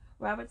 18th,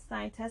 Robert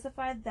Stein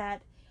testified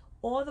that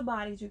all the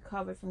bodies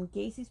recovered from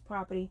Gacy's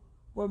property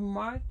were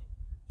marked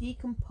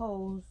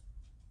decomposed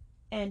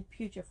and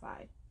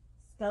putrefied,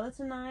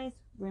 skeletonized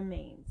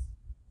remains,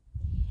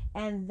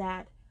 and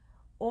that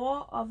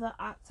all of the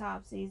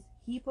autopsies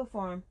he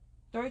performed,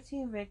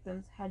 13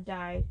 victims had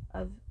died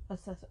of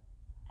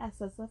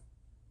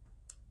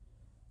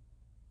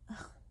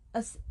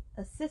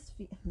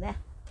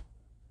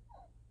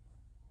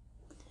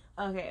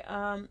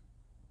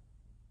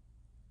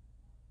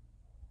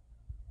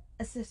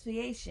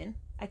asphyxiation.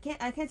 I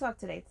can't talk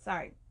today.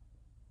 Sorry.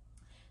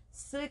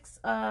 6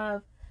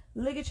 of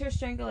ligature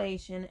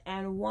strangulation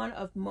and 1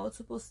 of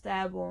multiple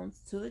stab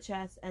wounds to the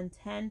chest and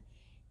 10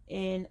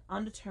 in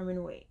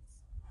undetermined ways.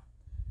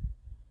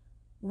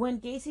 When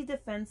Gacy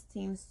defense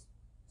teams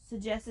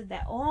suggested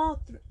that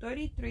all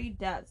 33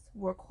 deaths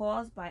were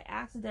caused by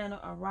accidental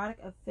erotic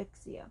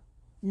asphyxia.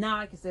 Now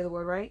I can say the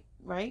word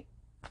right?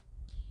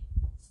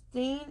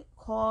 Stein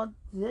called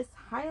this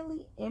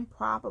highly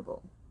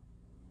improbable.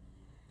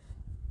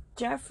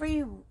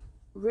 Jeffrey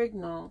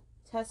Rignall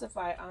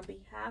testified on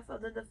behalf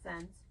of the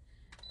defense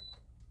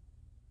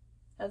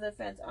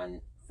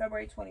on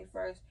February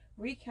 21st,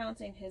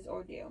 recounting his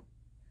ordeal.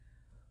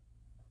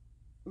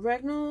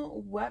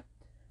 Rignall wept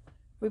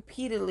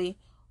repeatedly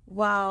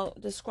while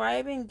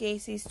describing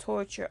Gacy's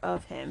torture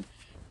of him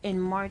in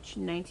March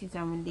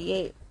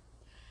 1978.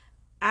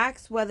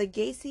 Asked whether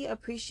Gacy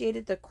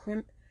appreciated the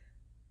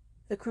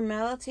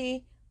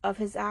criminality of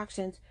his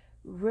actions,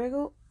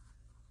 Rignall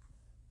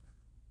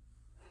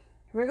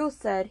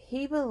said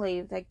he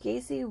believed that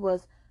Gacy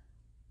was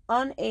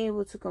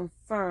unable to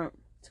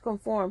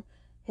conform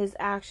his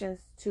actions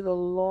to the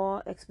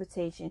law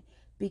expectation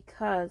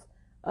because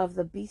of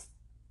the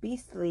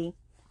beastly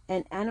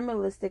and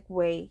animalistic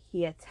way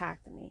he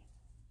attacked me.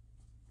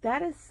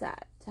 That is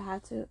sad to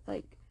have to,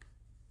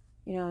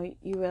 you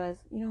realize,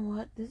 you know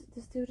what,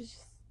 this dude is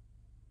just,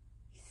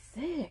 he's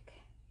sick,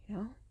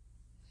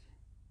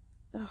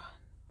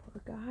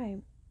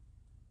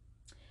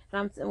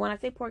 And when I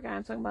say poor guy,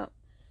 I'm talking about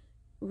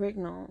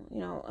Rignall. You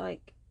know,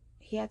 like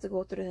he had to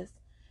go through this,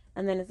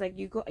 and then it's like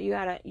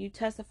you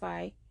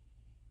testify,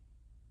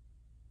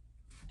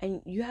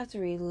 and you have to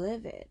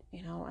relive it.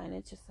 You know, and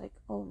it's just like,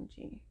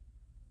 OMG.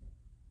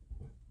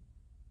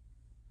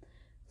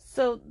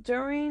 So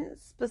during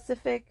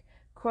specific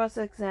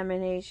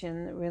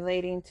cross-examination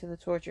relating to the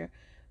torture,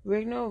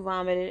 Rignall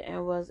vomited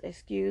and was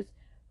excused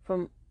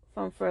from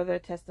further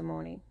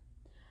testimony.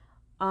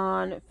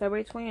 On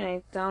February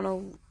 29th,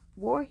 Donald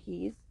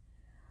Voorhees,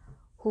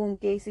 whom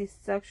Gacy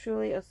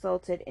sexually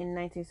assaulted in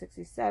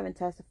 1967,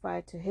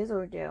 testified to his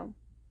ordeal.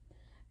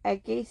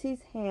 At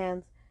Gacy's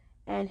hands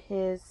and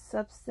his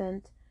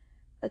subsequent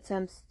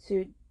attempts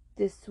to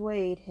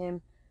dissuade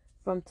him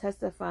from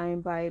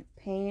testifying by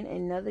paying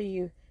another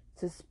youth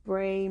to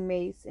spray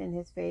mace in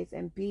his face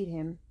and beat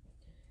him,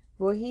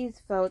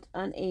 Voorhees felt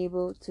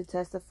unable to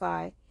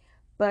testify,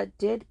 but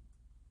did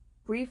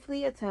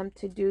briefly attempt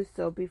to do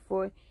so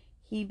before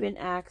he'd been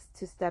asked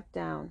to step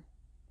down.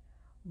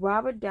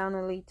 Robert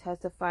Donnelly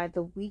testified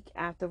the week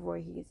after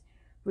Voorhees,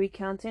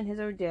 recounting his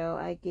ordeal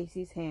at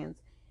Gacy's hands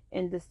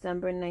in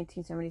December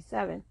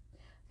 1977.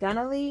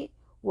 Donnelly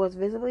was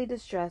visibly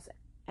distressed,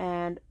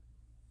 and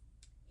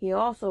he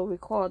also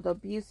recalled the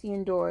abuse he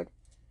endured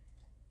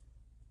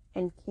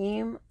and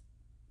came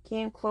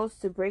close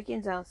to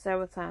breaking down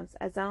several times.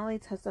 As Donnelly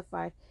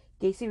testified,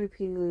 Gacy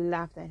repeatedly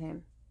laughed at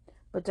him.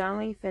 But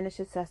Donnelly finished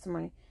his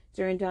testimony.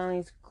 During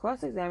Donnelly's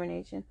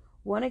cross-examination,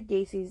 one of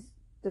Gacy's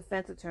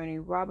defense attorney,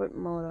 Robert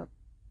Mota,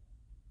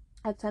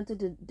 attempted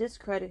to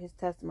discredit his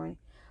testimony,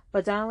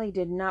 but Donnelly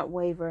did not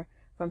waver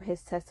from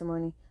his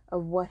testimony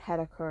of what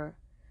had occurred.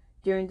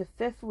 During the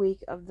 5th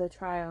week of the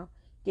trial,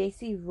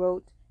 Gacy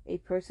wrote a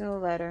personal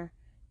letter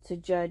to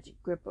Judge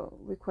Grippo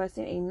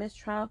requesting a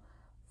mistrial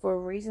for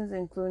reasons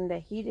including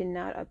that he did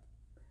not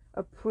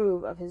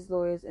approve of his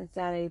lawyer's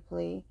insanity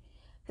plea,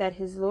 that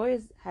his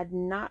lawyers had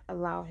not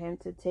allowed him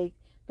to take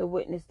the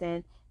witness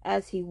stand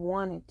as he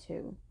wanted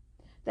to,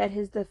 that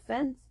his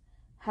defense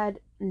had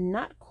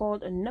not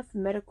called enough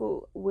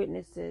medical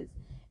witnesses,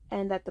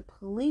 and that the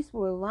police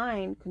were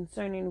lying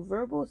concerning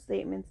verbal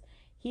statements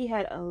he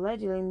had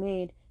allegedly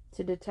made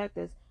to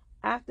detectives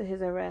after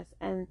his arrest,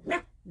 and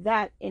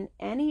that in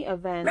any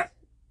event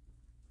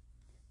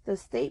the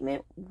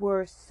statements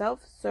were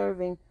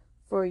self-serving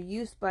for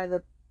use by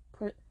the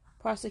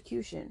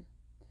prosecution.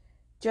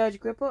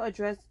 Judge Grippo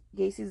addressed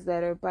Gacy's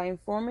letter by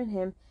informing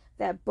him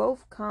that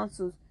both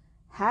counsels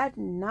had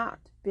not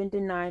been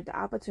denied the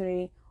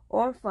opportunity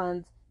or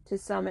funds to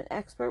summon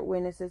expert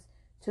witnesses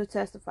to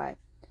testify,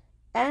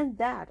 and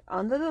that,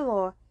 under the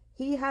law,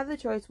 he had the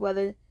choice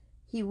whether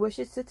he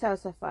wishes to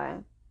testify,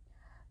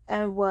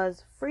 and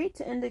was free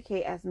to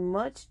indicate as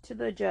much to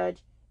the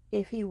judge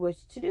if he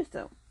wished to do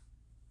so.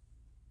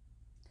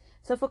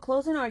 So for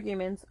closing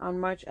arguments on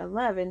March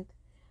 11th,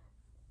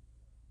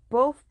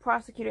 both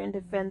prosecutor and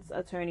defense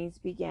attorneys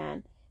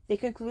began. They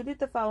concluded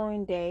the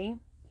following day.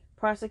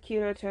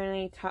 Prosecutor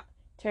attorney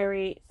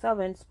Terry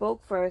Sullivan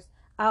spoke first,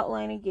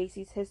 outlining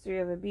Gacy's history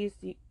of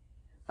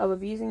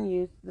abusing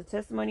youth, the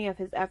testimony of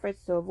his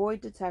efforts to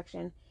avoid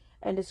detection,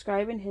 and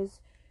describing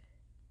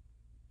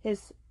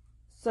his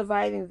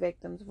surviving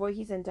victims,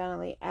 Voorhees and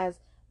Donnelly, as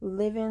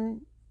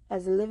living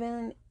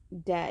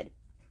dead,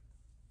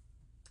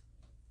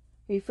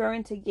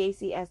 referring to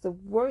Gacy as the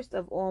worst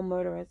of all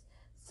murderers.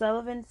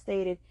 Sullivan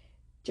stated,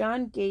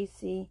 "John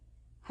Gacy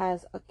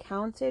has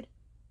accounted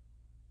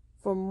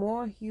for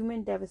more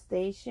human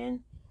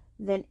devastation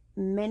than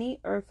many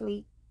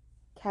earthly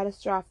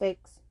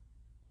catastrophes,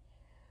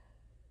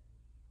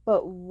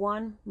 but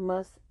one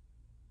must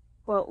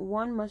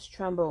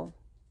tremble.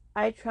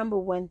 I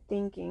tremble when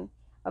thinking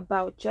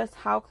about just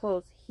how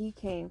close he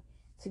came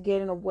to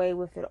getting away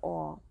with it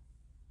all."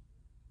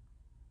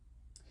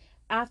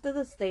 After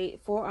the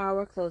state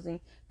 4-hour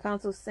closing,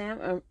 counsel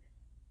Sam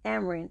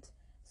Amarant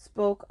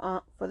spoke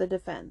for the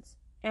defense.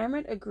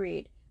 Amarant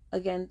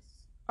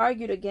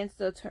argued against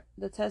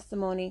the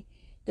testimony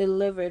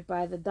delivered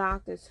by the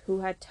doctors who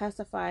had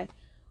testified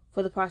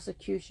for the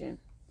prosecution,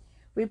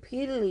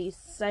 repeatedly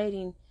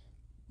citing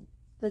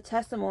the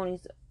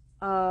testimonies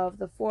of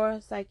the 4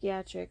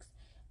 psychiatrists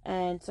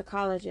and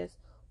psychologists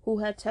who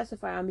had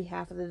testified on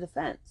behalf of the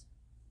defense.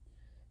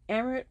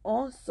 Amarant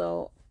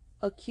also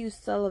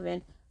accused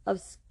Sullivan of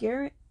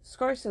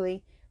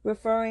scarcely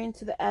referring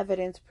to the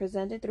evidence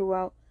presented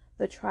throughout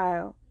the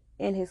trial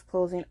in his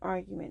closing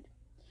argument,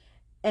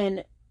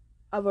 and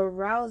of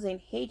arousing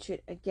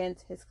hatred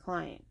against his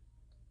client.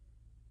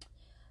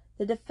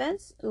 The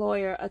defense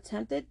lawyer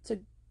attempted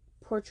to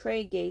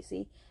portray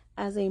Gacy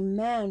as a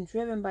man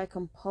driven by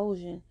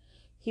compulsion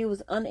he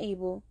was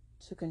unable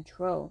to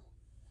control,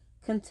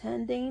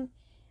 contending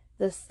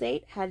the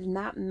state had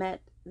not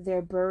met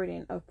their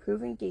burden of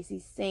proving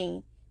Gacy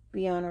sane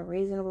beyond a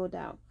reasonable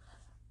doubt.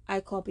 I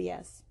call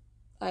BS.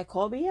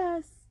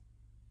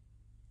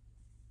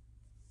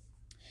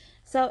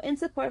 So, in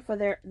support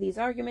for these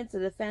arguments, the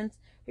defense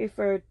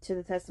referred to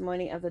the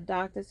testimony of the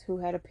doctors who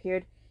had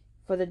appeared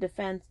for the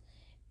defense,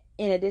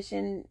 in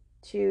addition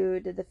to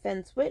the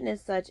defense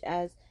witness such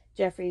as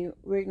Jeffrey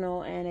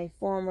Rignall, and a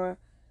former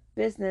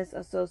business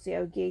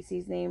associate of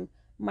Gacy's named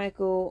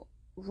Michael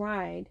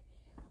Ride,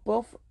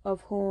 both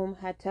of whom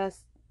had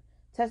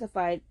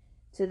testified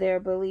to their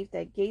belief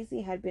that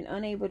Gacy had been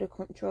unable to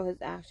control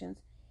his actions.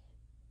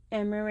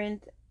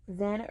 Amarant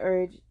then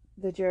urged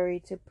the jury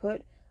to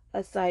put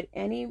aside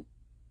any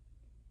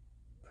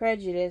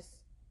prejudice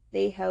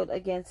they held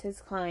against his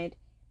client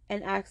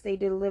and asked they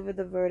deliver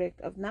the verdict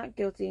of not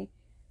guilty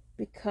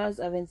because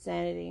of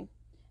insanity,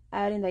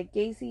 adding that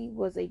Gacy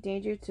was a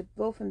danger to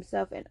both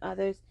himself and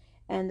others,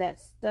 and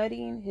that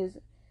studying his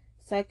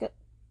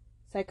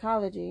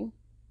psychology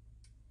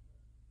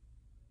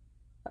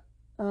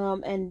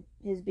and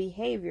his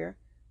behavior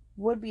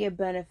would be a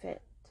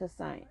benefit to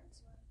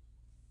science.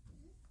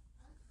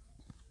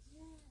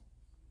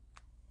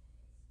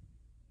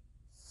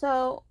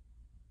 So,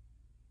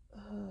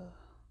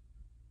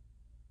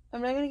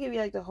 I'm not going to give you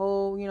like the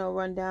whole,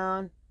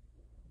 rundown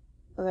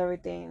of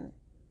everything.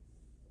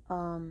 But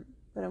I'm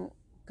going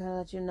to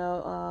let you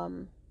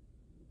know.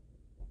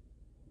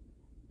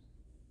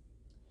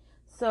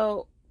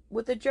 So,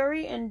 with the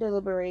jury in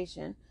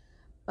deliberation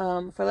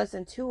for less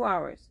than 2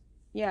 hours,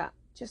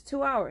 just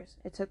 2 hours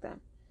it took them,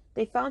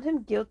 they found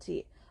him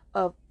guilty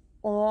of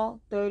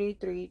all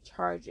 33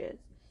 charges.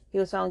 He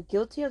was found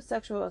guilty of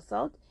sexual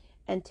assault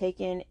and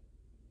taking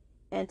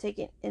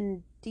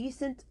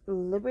indecent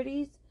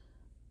liberties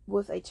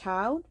with a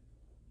child.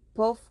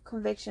 Both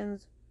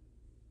convictions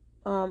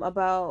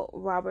about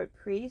Robert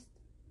Peace,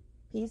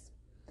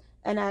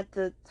 and at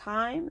the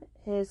time,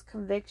 his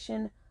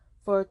conviction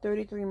for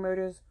 33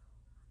 murders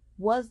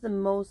was the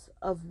most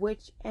of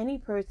which any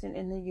person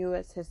in the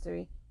U.S.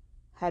 history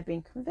had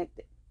been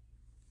convicted.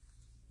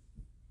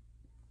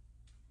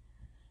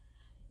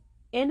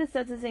 In the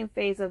sentencing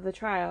phase of the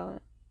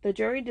trial, the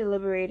jury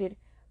deliberated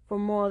for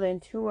more than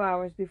 2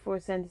 hours before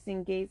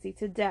sentencing Gacy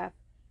to death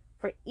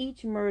for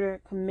each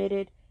murder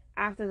committed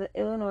after the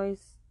Illinois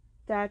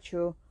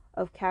statute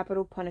of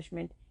capital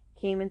punishment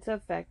came into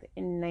effect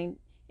in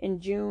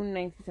June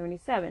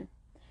 1977.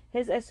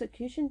 His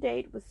execution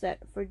date was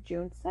set for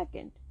June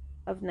 2nd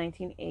of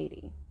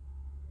 1980.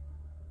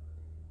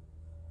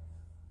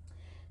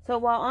 So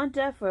while on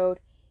death row,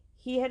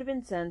 he had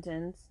been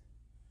sentenced.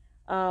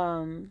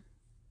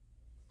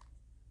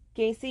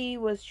 Gacy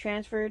was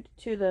transferred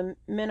to the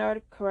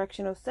Menard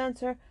Correctional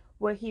Center,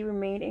 where he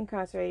remained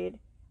incarcerated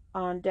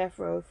on death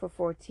row for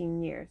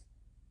 14 years.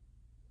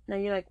 Now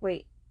you're like,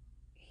 wait,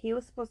 he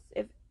was supposed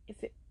to,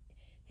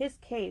 his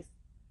case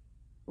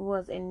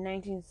was in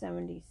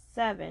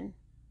 1977.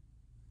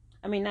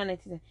 I mean, not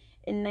 19,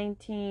 in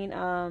 19,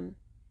 I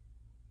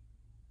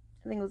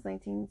think it was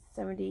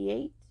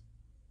 1978.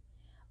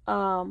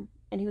 And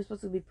he was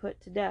supposed to be put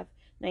to death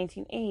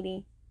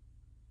 1980.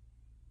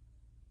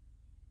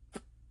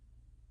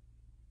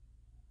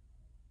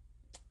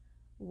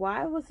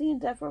 Why was he in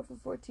death row for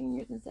 14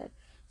 years instead?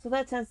 So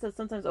that tends to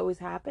sometimes always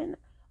happen,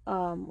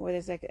 where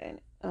there's like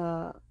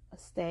a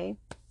stay.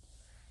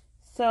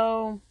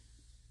 So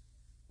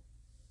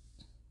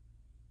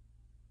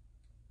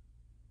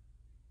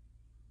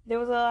there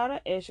was a lot of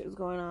issues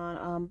going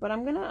on, but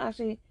I'm gonna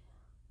actually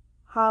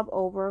hop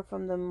over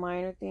from the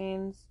minor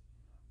things,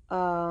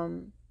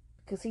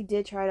 because he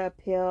did try to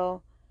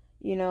appeal,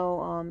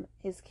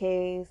 his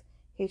case.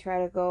 He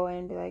tried to go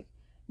and be like,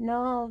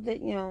 no,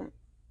 that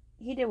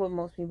he did what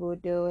most people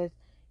would do, is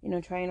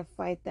trying to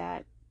fight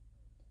that.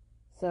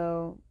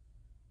 So,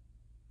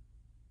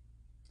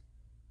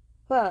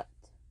 but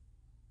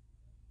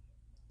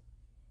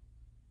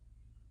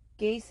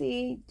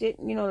Gacy did,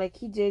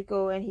 he did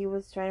go and he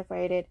was trying to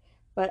fight it,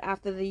 but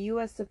after the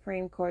U.S.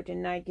 Supreme Court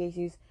denied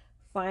Gacy's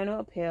final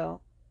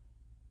appeal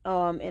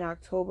in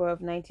October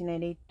of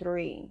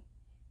 1993.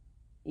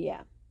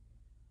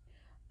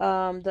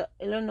 The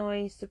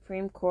Illinois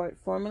Supreme Court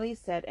formally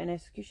set an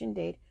execution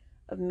date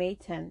of May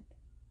 10th,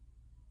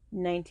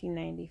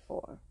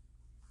 1994.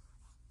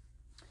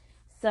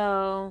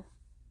 So,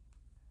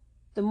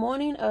 the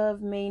morning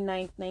of May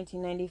 9th,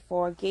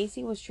 1994,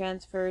 Gacy was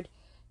transferred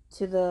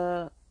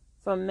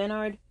from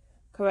Menard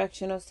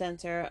Correctional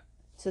Center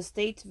to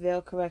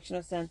Statesville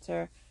Correctional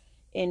Center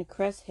in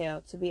Crest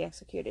Hill to be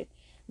executed.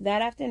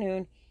 That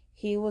afternoon,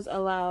 he was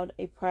allowed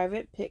a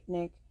private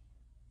picnic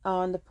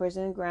on the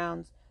prison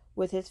grounds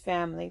with his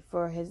family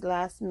for his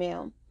last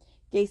meal.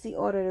 Gacy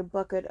ordered a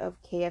bucket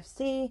of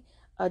KFC,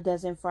 a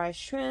dozen fried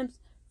shrimps,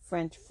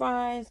 French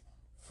fries,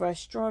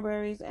 fresh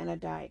strawberries, and a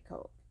Diet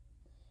Coke.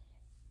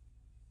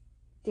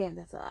 Damn,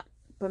 that's a lot.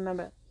 But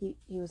remember, he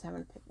was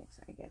having a picnic,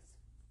 so I guess.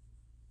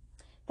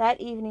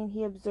 That evening,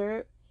 he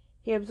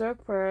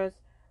observed prayers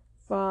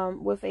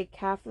with a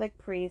Catholic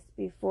priest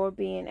before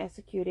being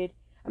escorted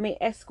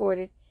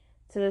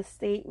to the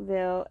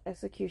Statesville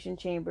execution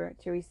chamber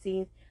to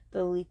receive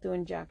the lethal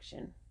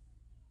injection.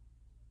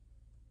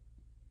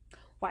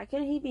 Why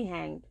couldn't he be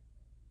hanged?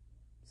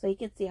 So he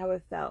could see how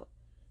it felt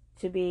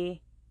to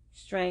be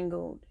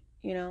strangled,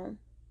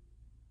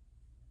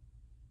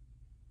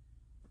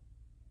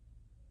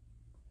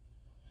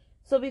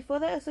 So before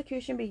the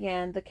execution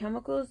began, the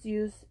chemicals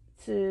used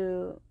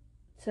to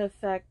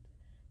affect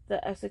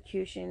the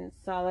execution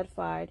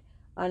solidified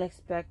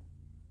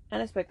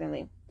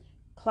unexpectedly,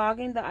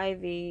 clogging the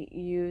IV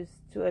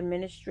used to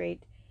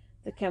administrate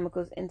the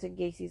chemicals into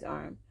Gacy's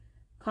arm,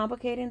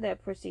 complicating the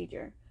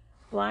procedure.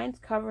 Blinds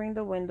covering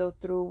the window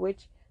through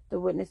which the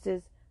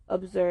witnesses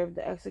observed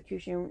the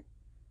execution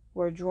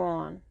were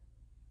drawn.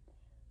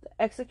 The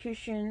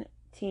execution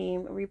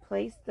team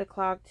replaced the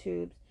clogged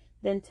tubes.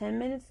 Then 10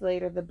 minutes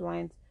later, the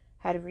blinds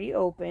had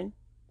reopened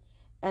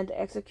and the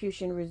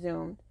execution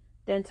resumed.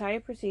 The entire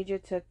procedure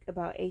took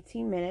about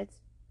 18 minutes.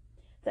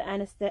 The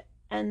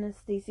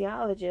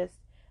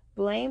anesthesiologist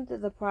blamed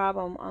the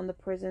problem on the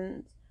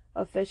prison's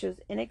officials'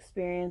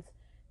 inexperience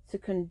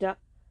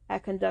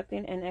at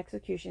conducting an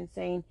execution,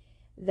 saying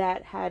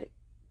that had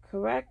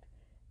correct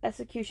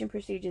execution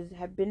procedures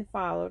had been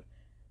followed,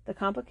 the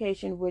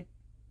complication would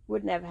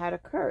never have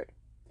occurred.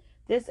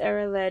 This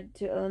error led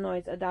to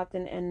Illinois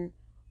adopting an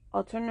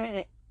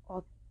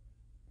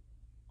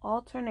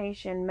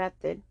alternation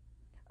method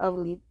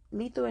of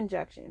lethal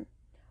injection.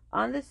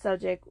 On this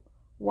subject,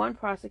 one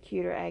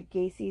prosecutor at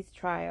Gacy's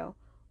trial,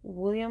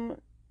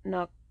 William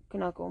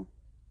Knuckle,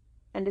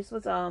 and this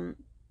was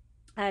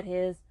at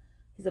his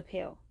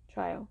appeal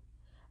trial,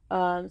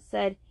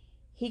 said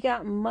he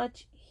got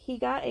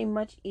a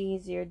much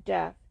easier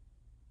death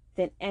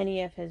than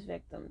any of his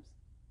victims,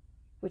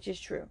 which is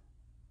true.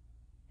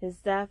 His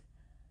death,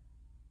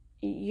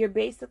 you're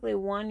basically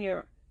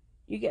you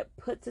get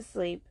put to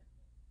sleep,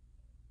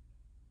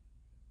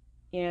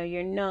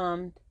 you're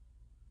numbed,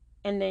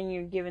 and then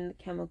you're given the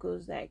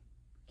chemicals that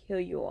kill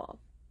you off.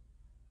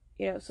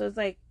 So it's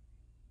like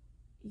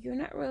you're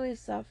not really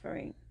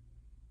suffering.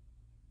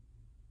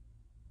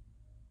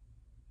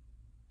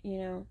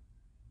 You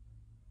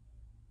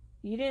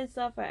didn't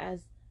suffer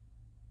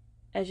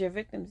as your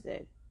victims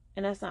did,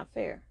 and that's not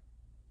fair.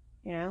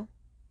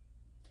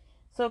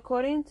 So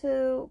according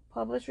to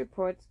published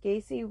reports,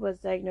 Gacy was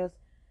diagnosed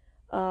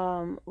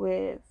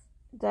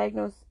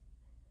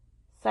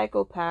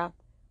psychopath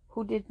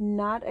who did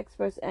not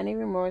express any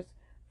remorse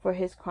for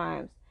his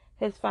crimes.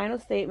 His final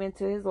statement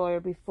to his lawyer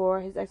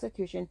before his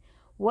execution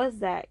was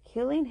that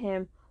killing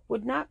him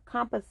would not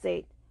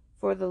compensate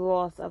for the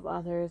loss of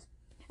others,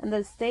 and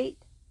the state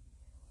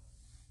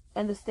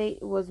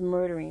was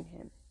murdering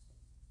him.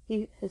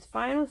 His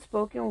final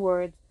spoken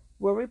words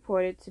were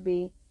reported to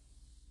be,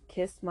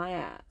 "Kiss my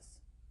ass."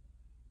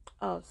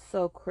 Oh,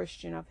 so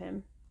Christian of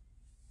him.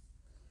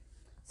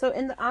 So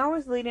in the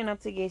hours leading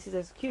up to Gacy's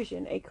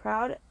execution, a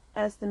crowd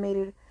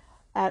estimated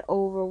at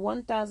over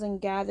 1,000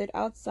 gathered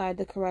outside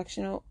the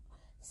correctional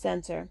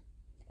center.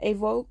 A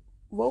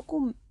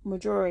vocal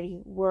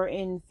majority were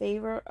in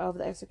favor of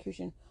the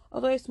execution,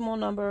 although a small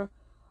number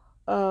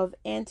of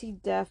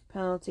anti-death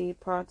penalty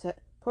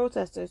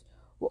protesters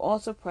were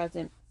also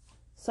present.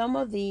 Some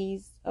of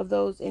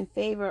those in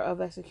favor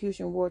of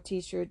execution wore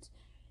T-shirts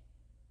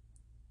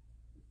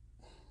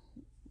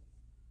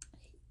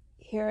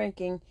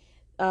hearkening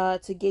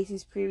to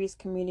Gacy's previous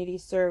community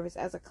service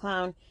as a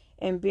clown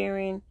and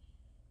bearing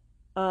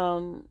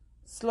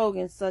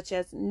slogans such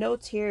as "No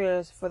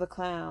tears for the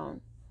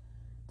clown."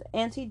 The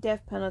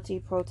anti-death penalty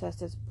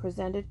protesters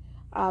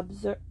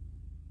observed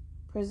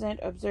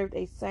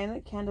a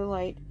silent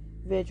candlelight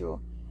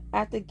vigil.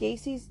 After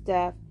Gacy's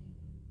death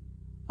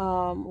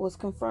was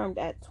confirmed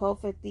at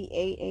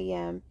 12:58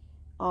 a.m.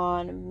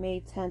 on May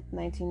 10,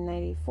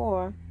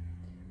 1994,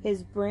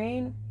 his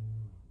brain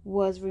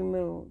was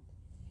removed.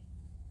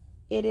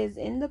 It is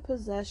in the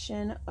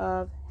possession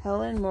of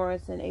Helen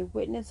Morrison, a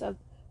witness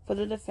for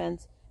the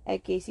defense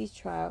at Gacy's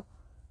trial,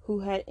 who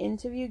had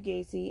interviewed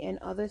Gacy and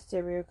other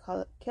serial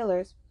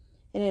killers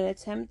in an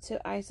attempt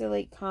to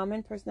isolate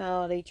common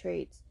personality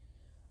traits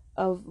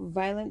of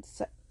violent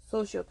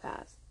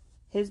sociopaths.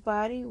 His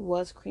body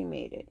was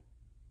cremated.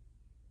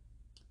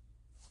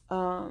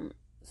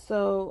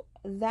 So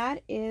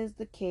that is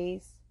the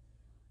case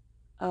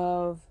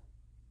of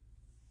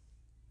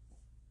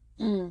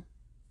John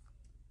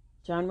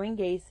Wayne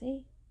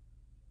Gacy,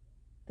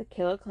 the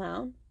killer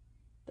clown,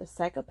 the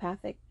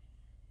psychopathic,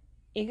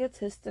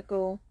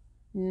 egotistical,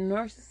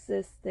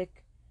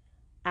 narcissistic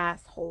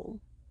asshole.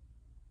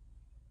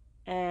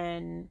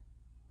 And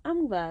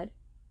I'm glad.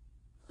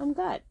 I'm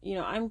glad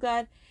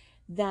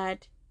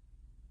that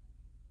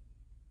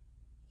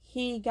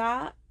he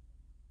got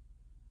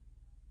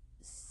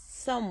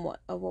somewhat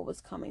of what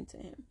was coming to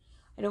him.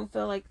 I don't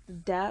feel like the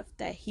death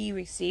that he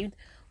received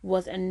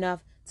was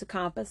enough to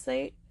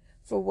compensate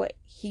for what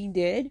he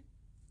did.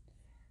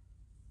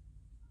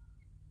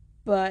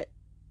 But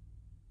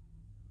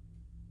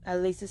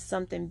at least it's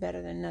something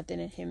better than nothing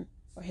in him,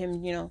 or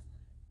him,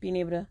 being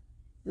able to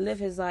live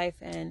his life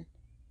and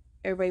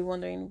everybody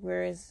wondering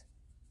where is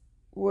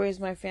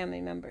my family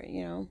member,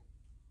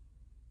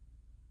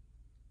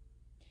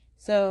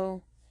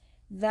 So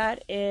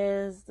that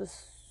is the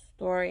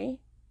story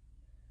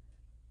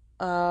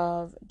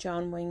of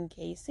John Wayne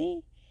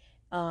Gacy.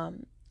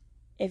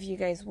 If you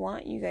guys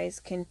want, you guys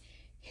can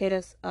hit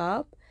us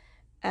up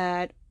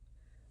at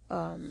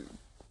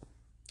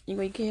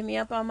you can hit me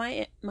up on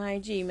my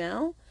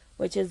Gmail,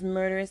 which is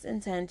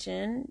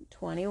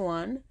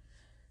murderousintention21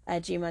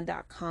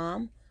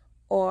 gmail.com,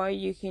 or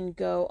you can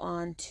go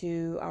on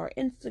to our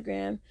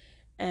Instagram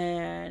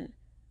and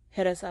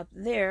hit us up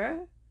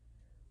there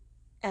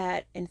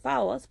and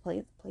follow us,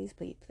 please,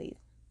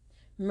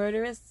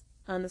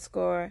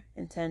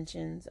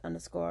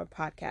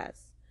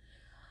 murderous_intentions_podcast.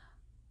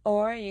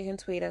 Or you can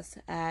tweet us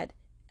at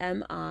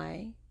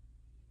MI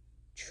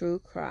True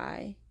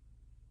Cry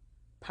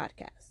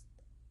Podcast.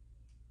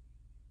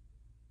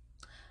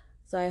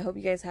 So I hope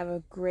you guys have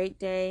a great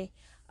day.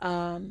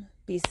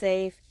 Be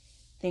safe.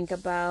 Think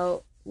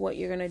about what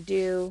you're going to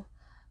do.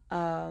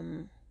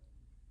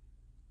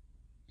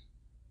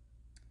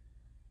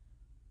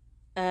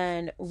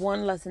 And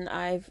one lesson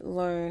I've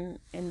learned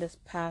in this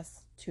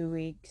past 2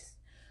 weeks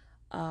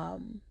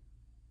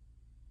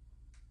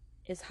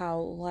is how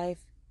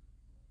life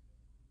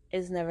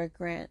is never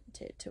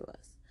granted to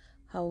us.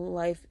 How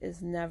life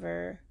is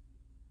never...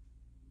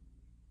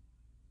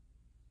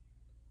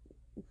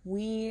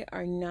 We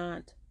are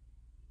not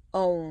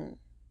owned,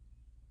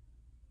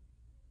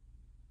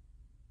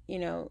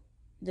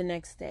 the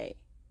next day.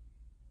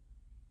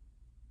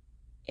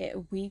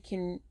 We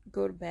can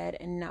go to bed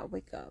and not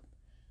wake up.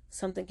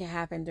 Something can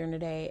happen during the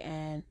day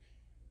and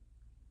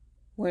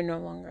we're no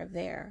longer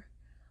there.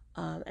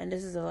 And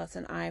this is a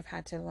lesson I've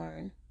had to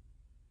learn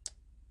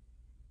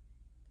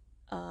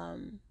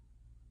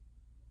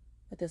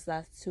with this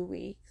last 2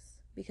 weeks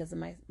because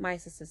of my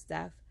sister's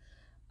death.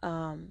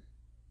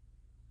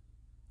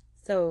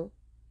 So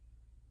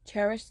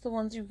cherish the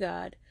ones you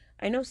got.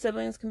 I know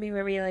siblings can be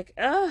very like,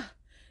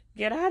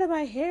 get out of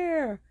my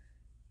hair.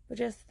 But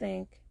just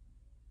think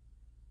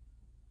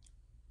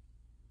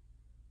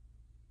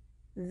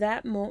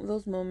that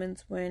those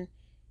moments when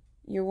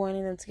you're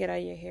wanting them to get out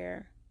of your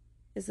hair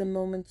is the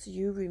moments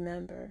you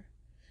remember.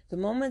 The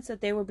moments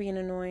that they were being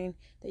annoying,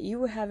 that you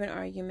were having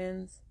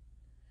arguments,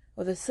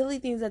 or the silly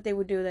things that they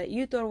would do that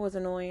you thought was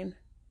annoying.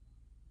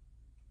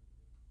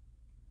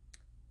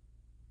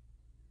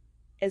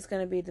 It's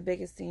going to be the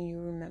biggest thing you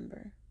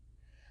remember.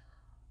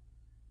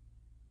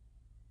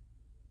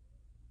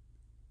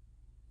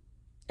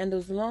 And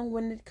those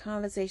long-winded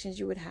conversations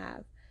you would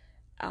have.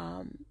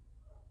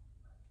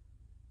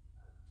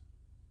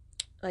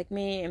 Like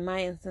me, in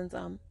my instance,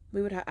 I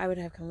would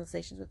have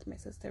conversations with my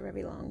sister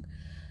very long.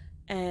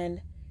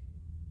 And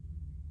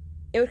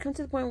it would come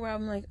to the point where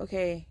I'm like,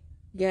 okay,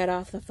 get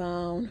off the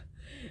phone.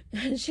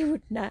 And she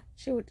would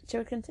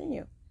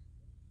continue.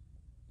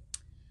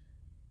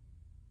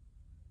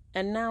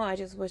 And now I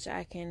just wish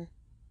I can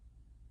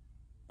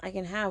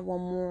have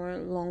one more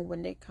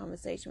long-winded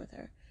conversation with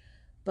her.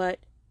 But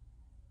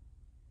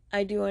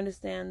I do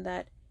understand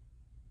that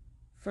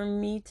for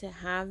me to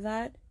have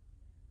that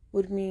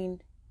would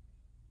mean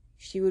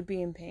she would be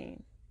in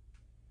pain.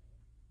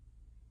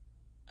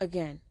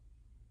 Again.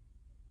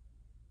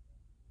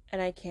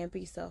 And I can't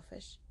be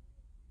selfish.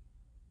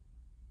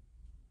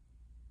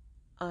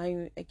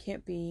 I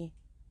can't be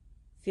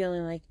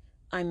feeling like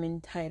I'm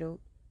entitled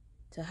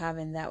to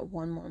having that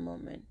one more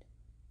moment.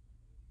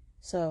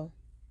 So,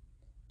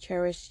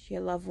 cherish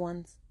your loved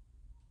ones.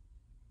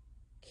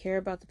 Care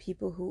about the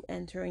people who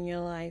enter in your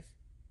life.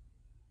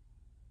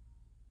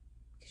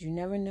 Because you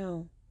never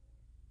know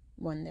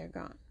when they're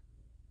gone.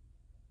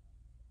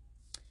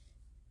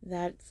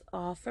 That's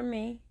all from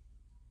me.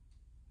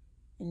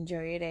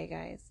 Enjoy your day,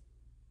 guys.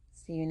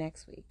 See you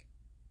next week.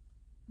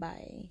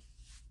 Bye.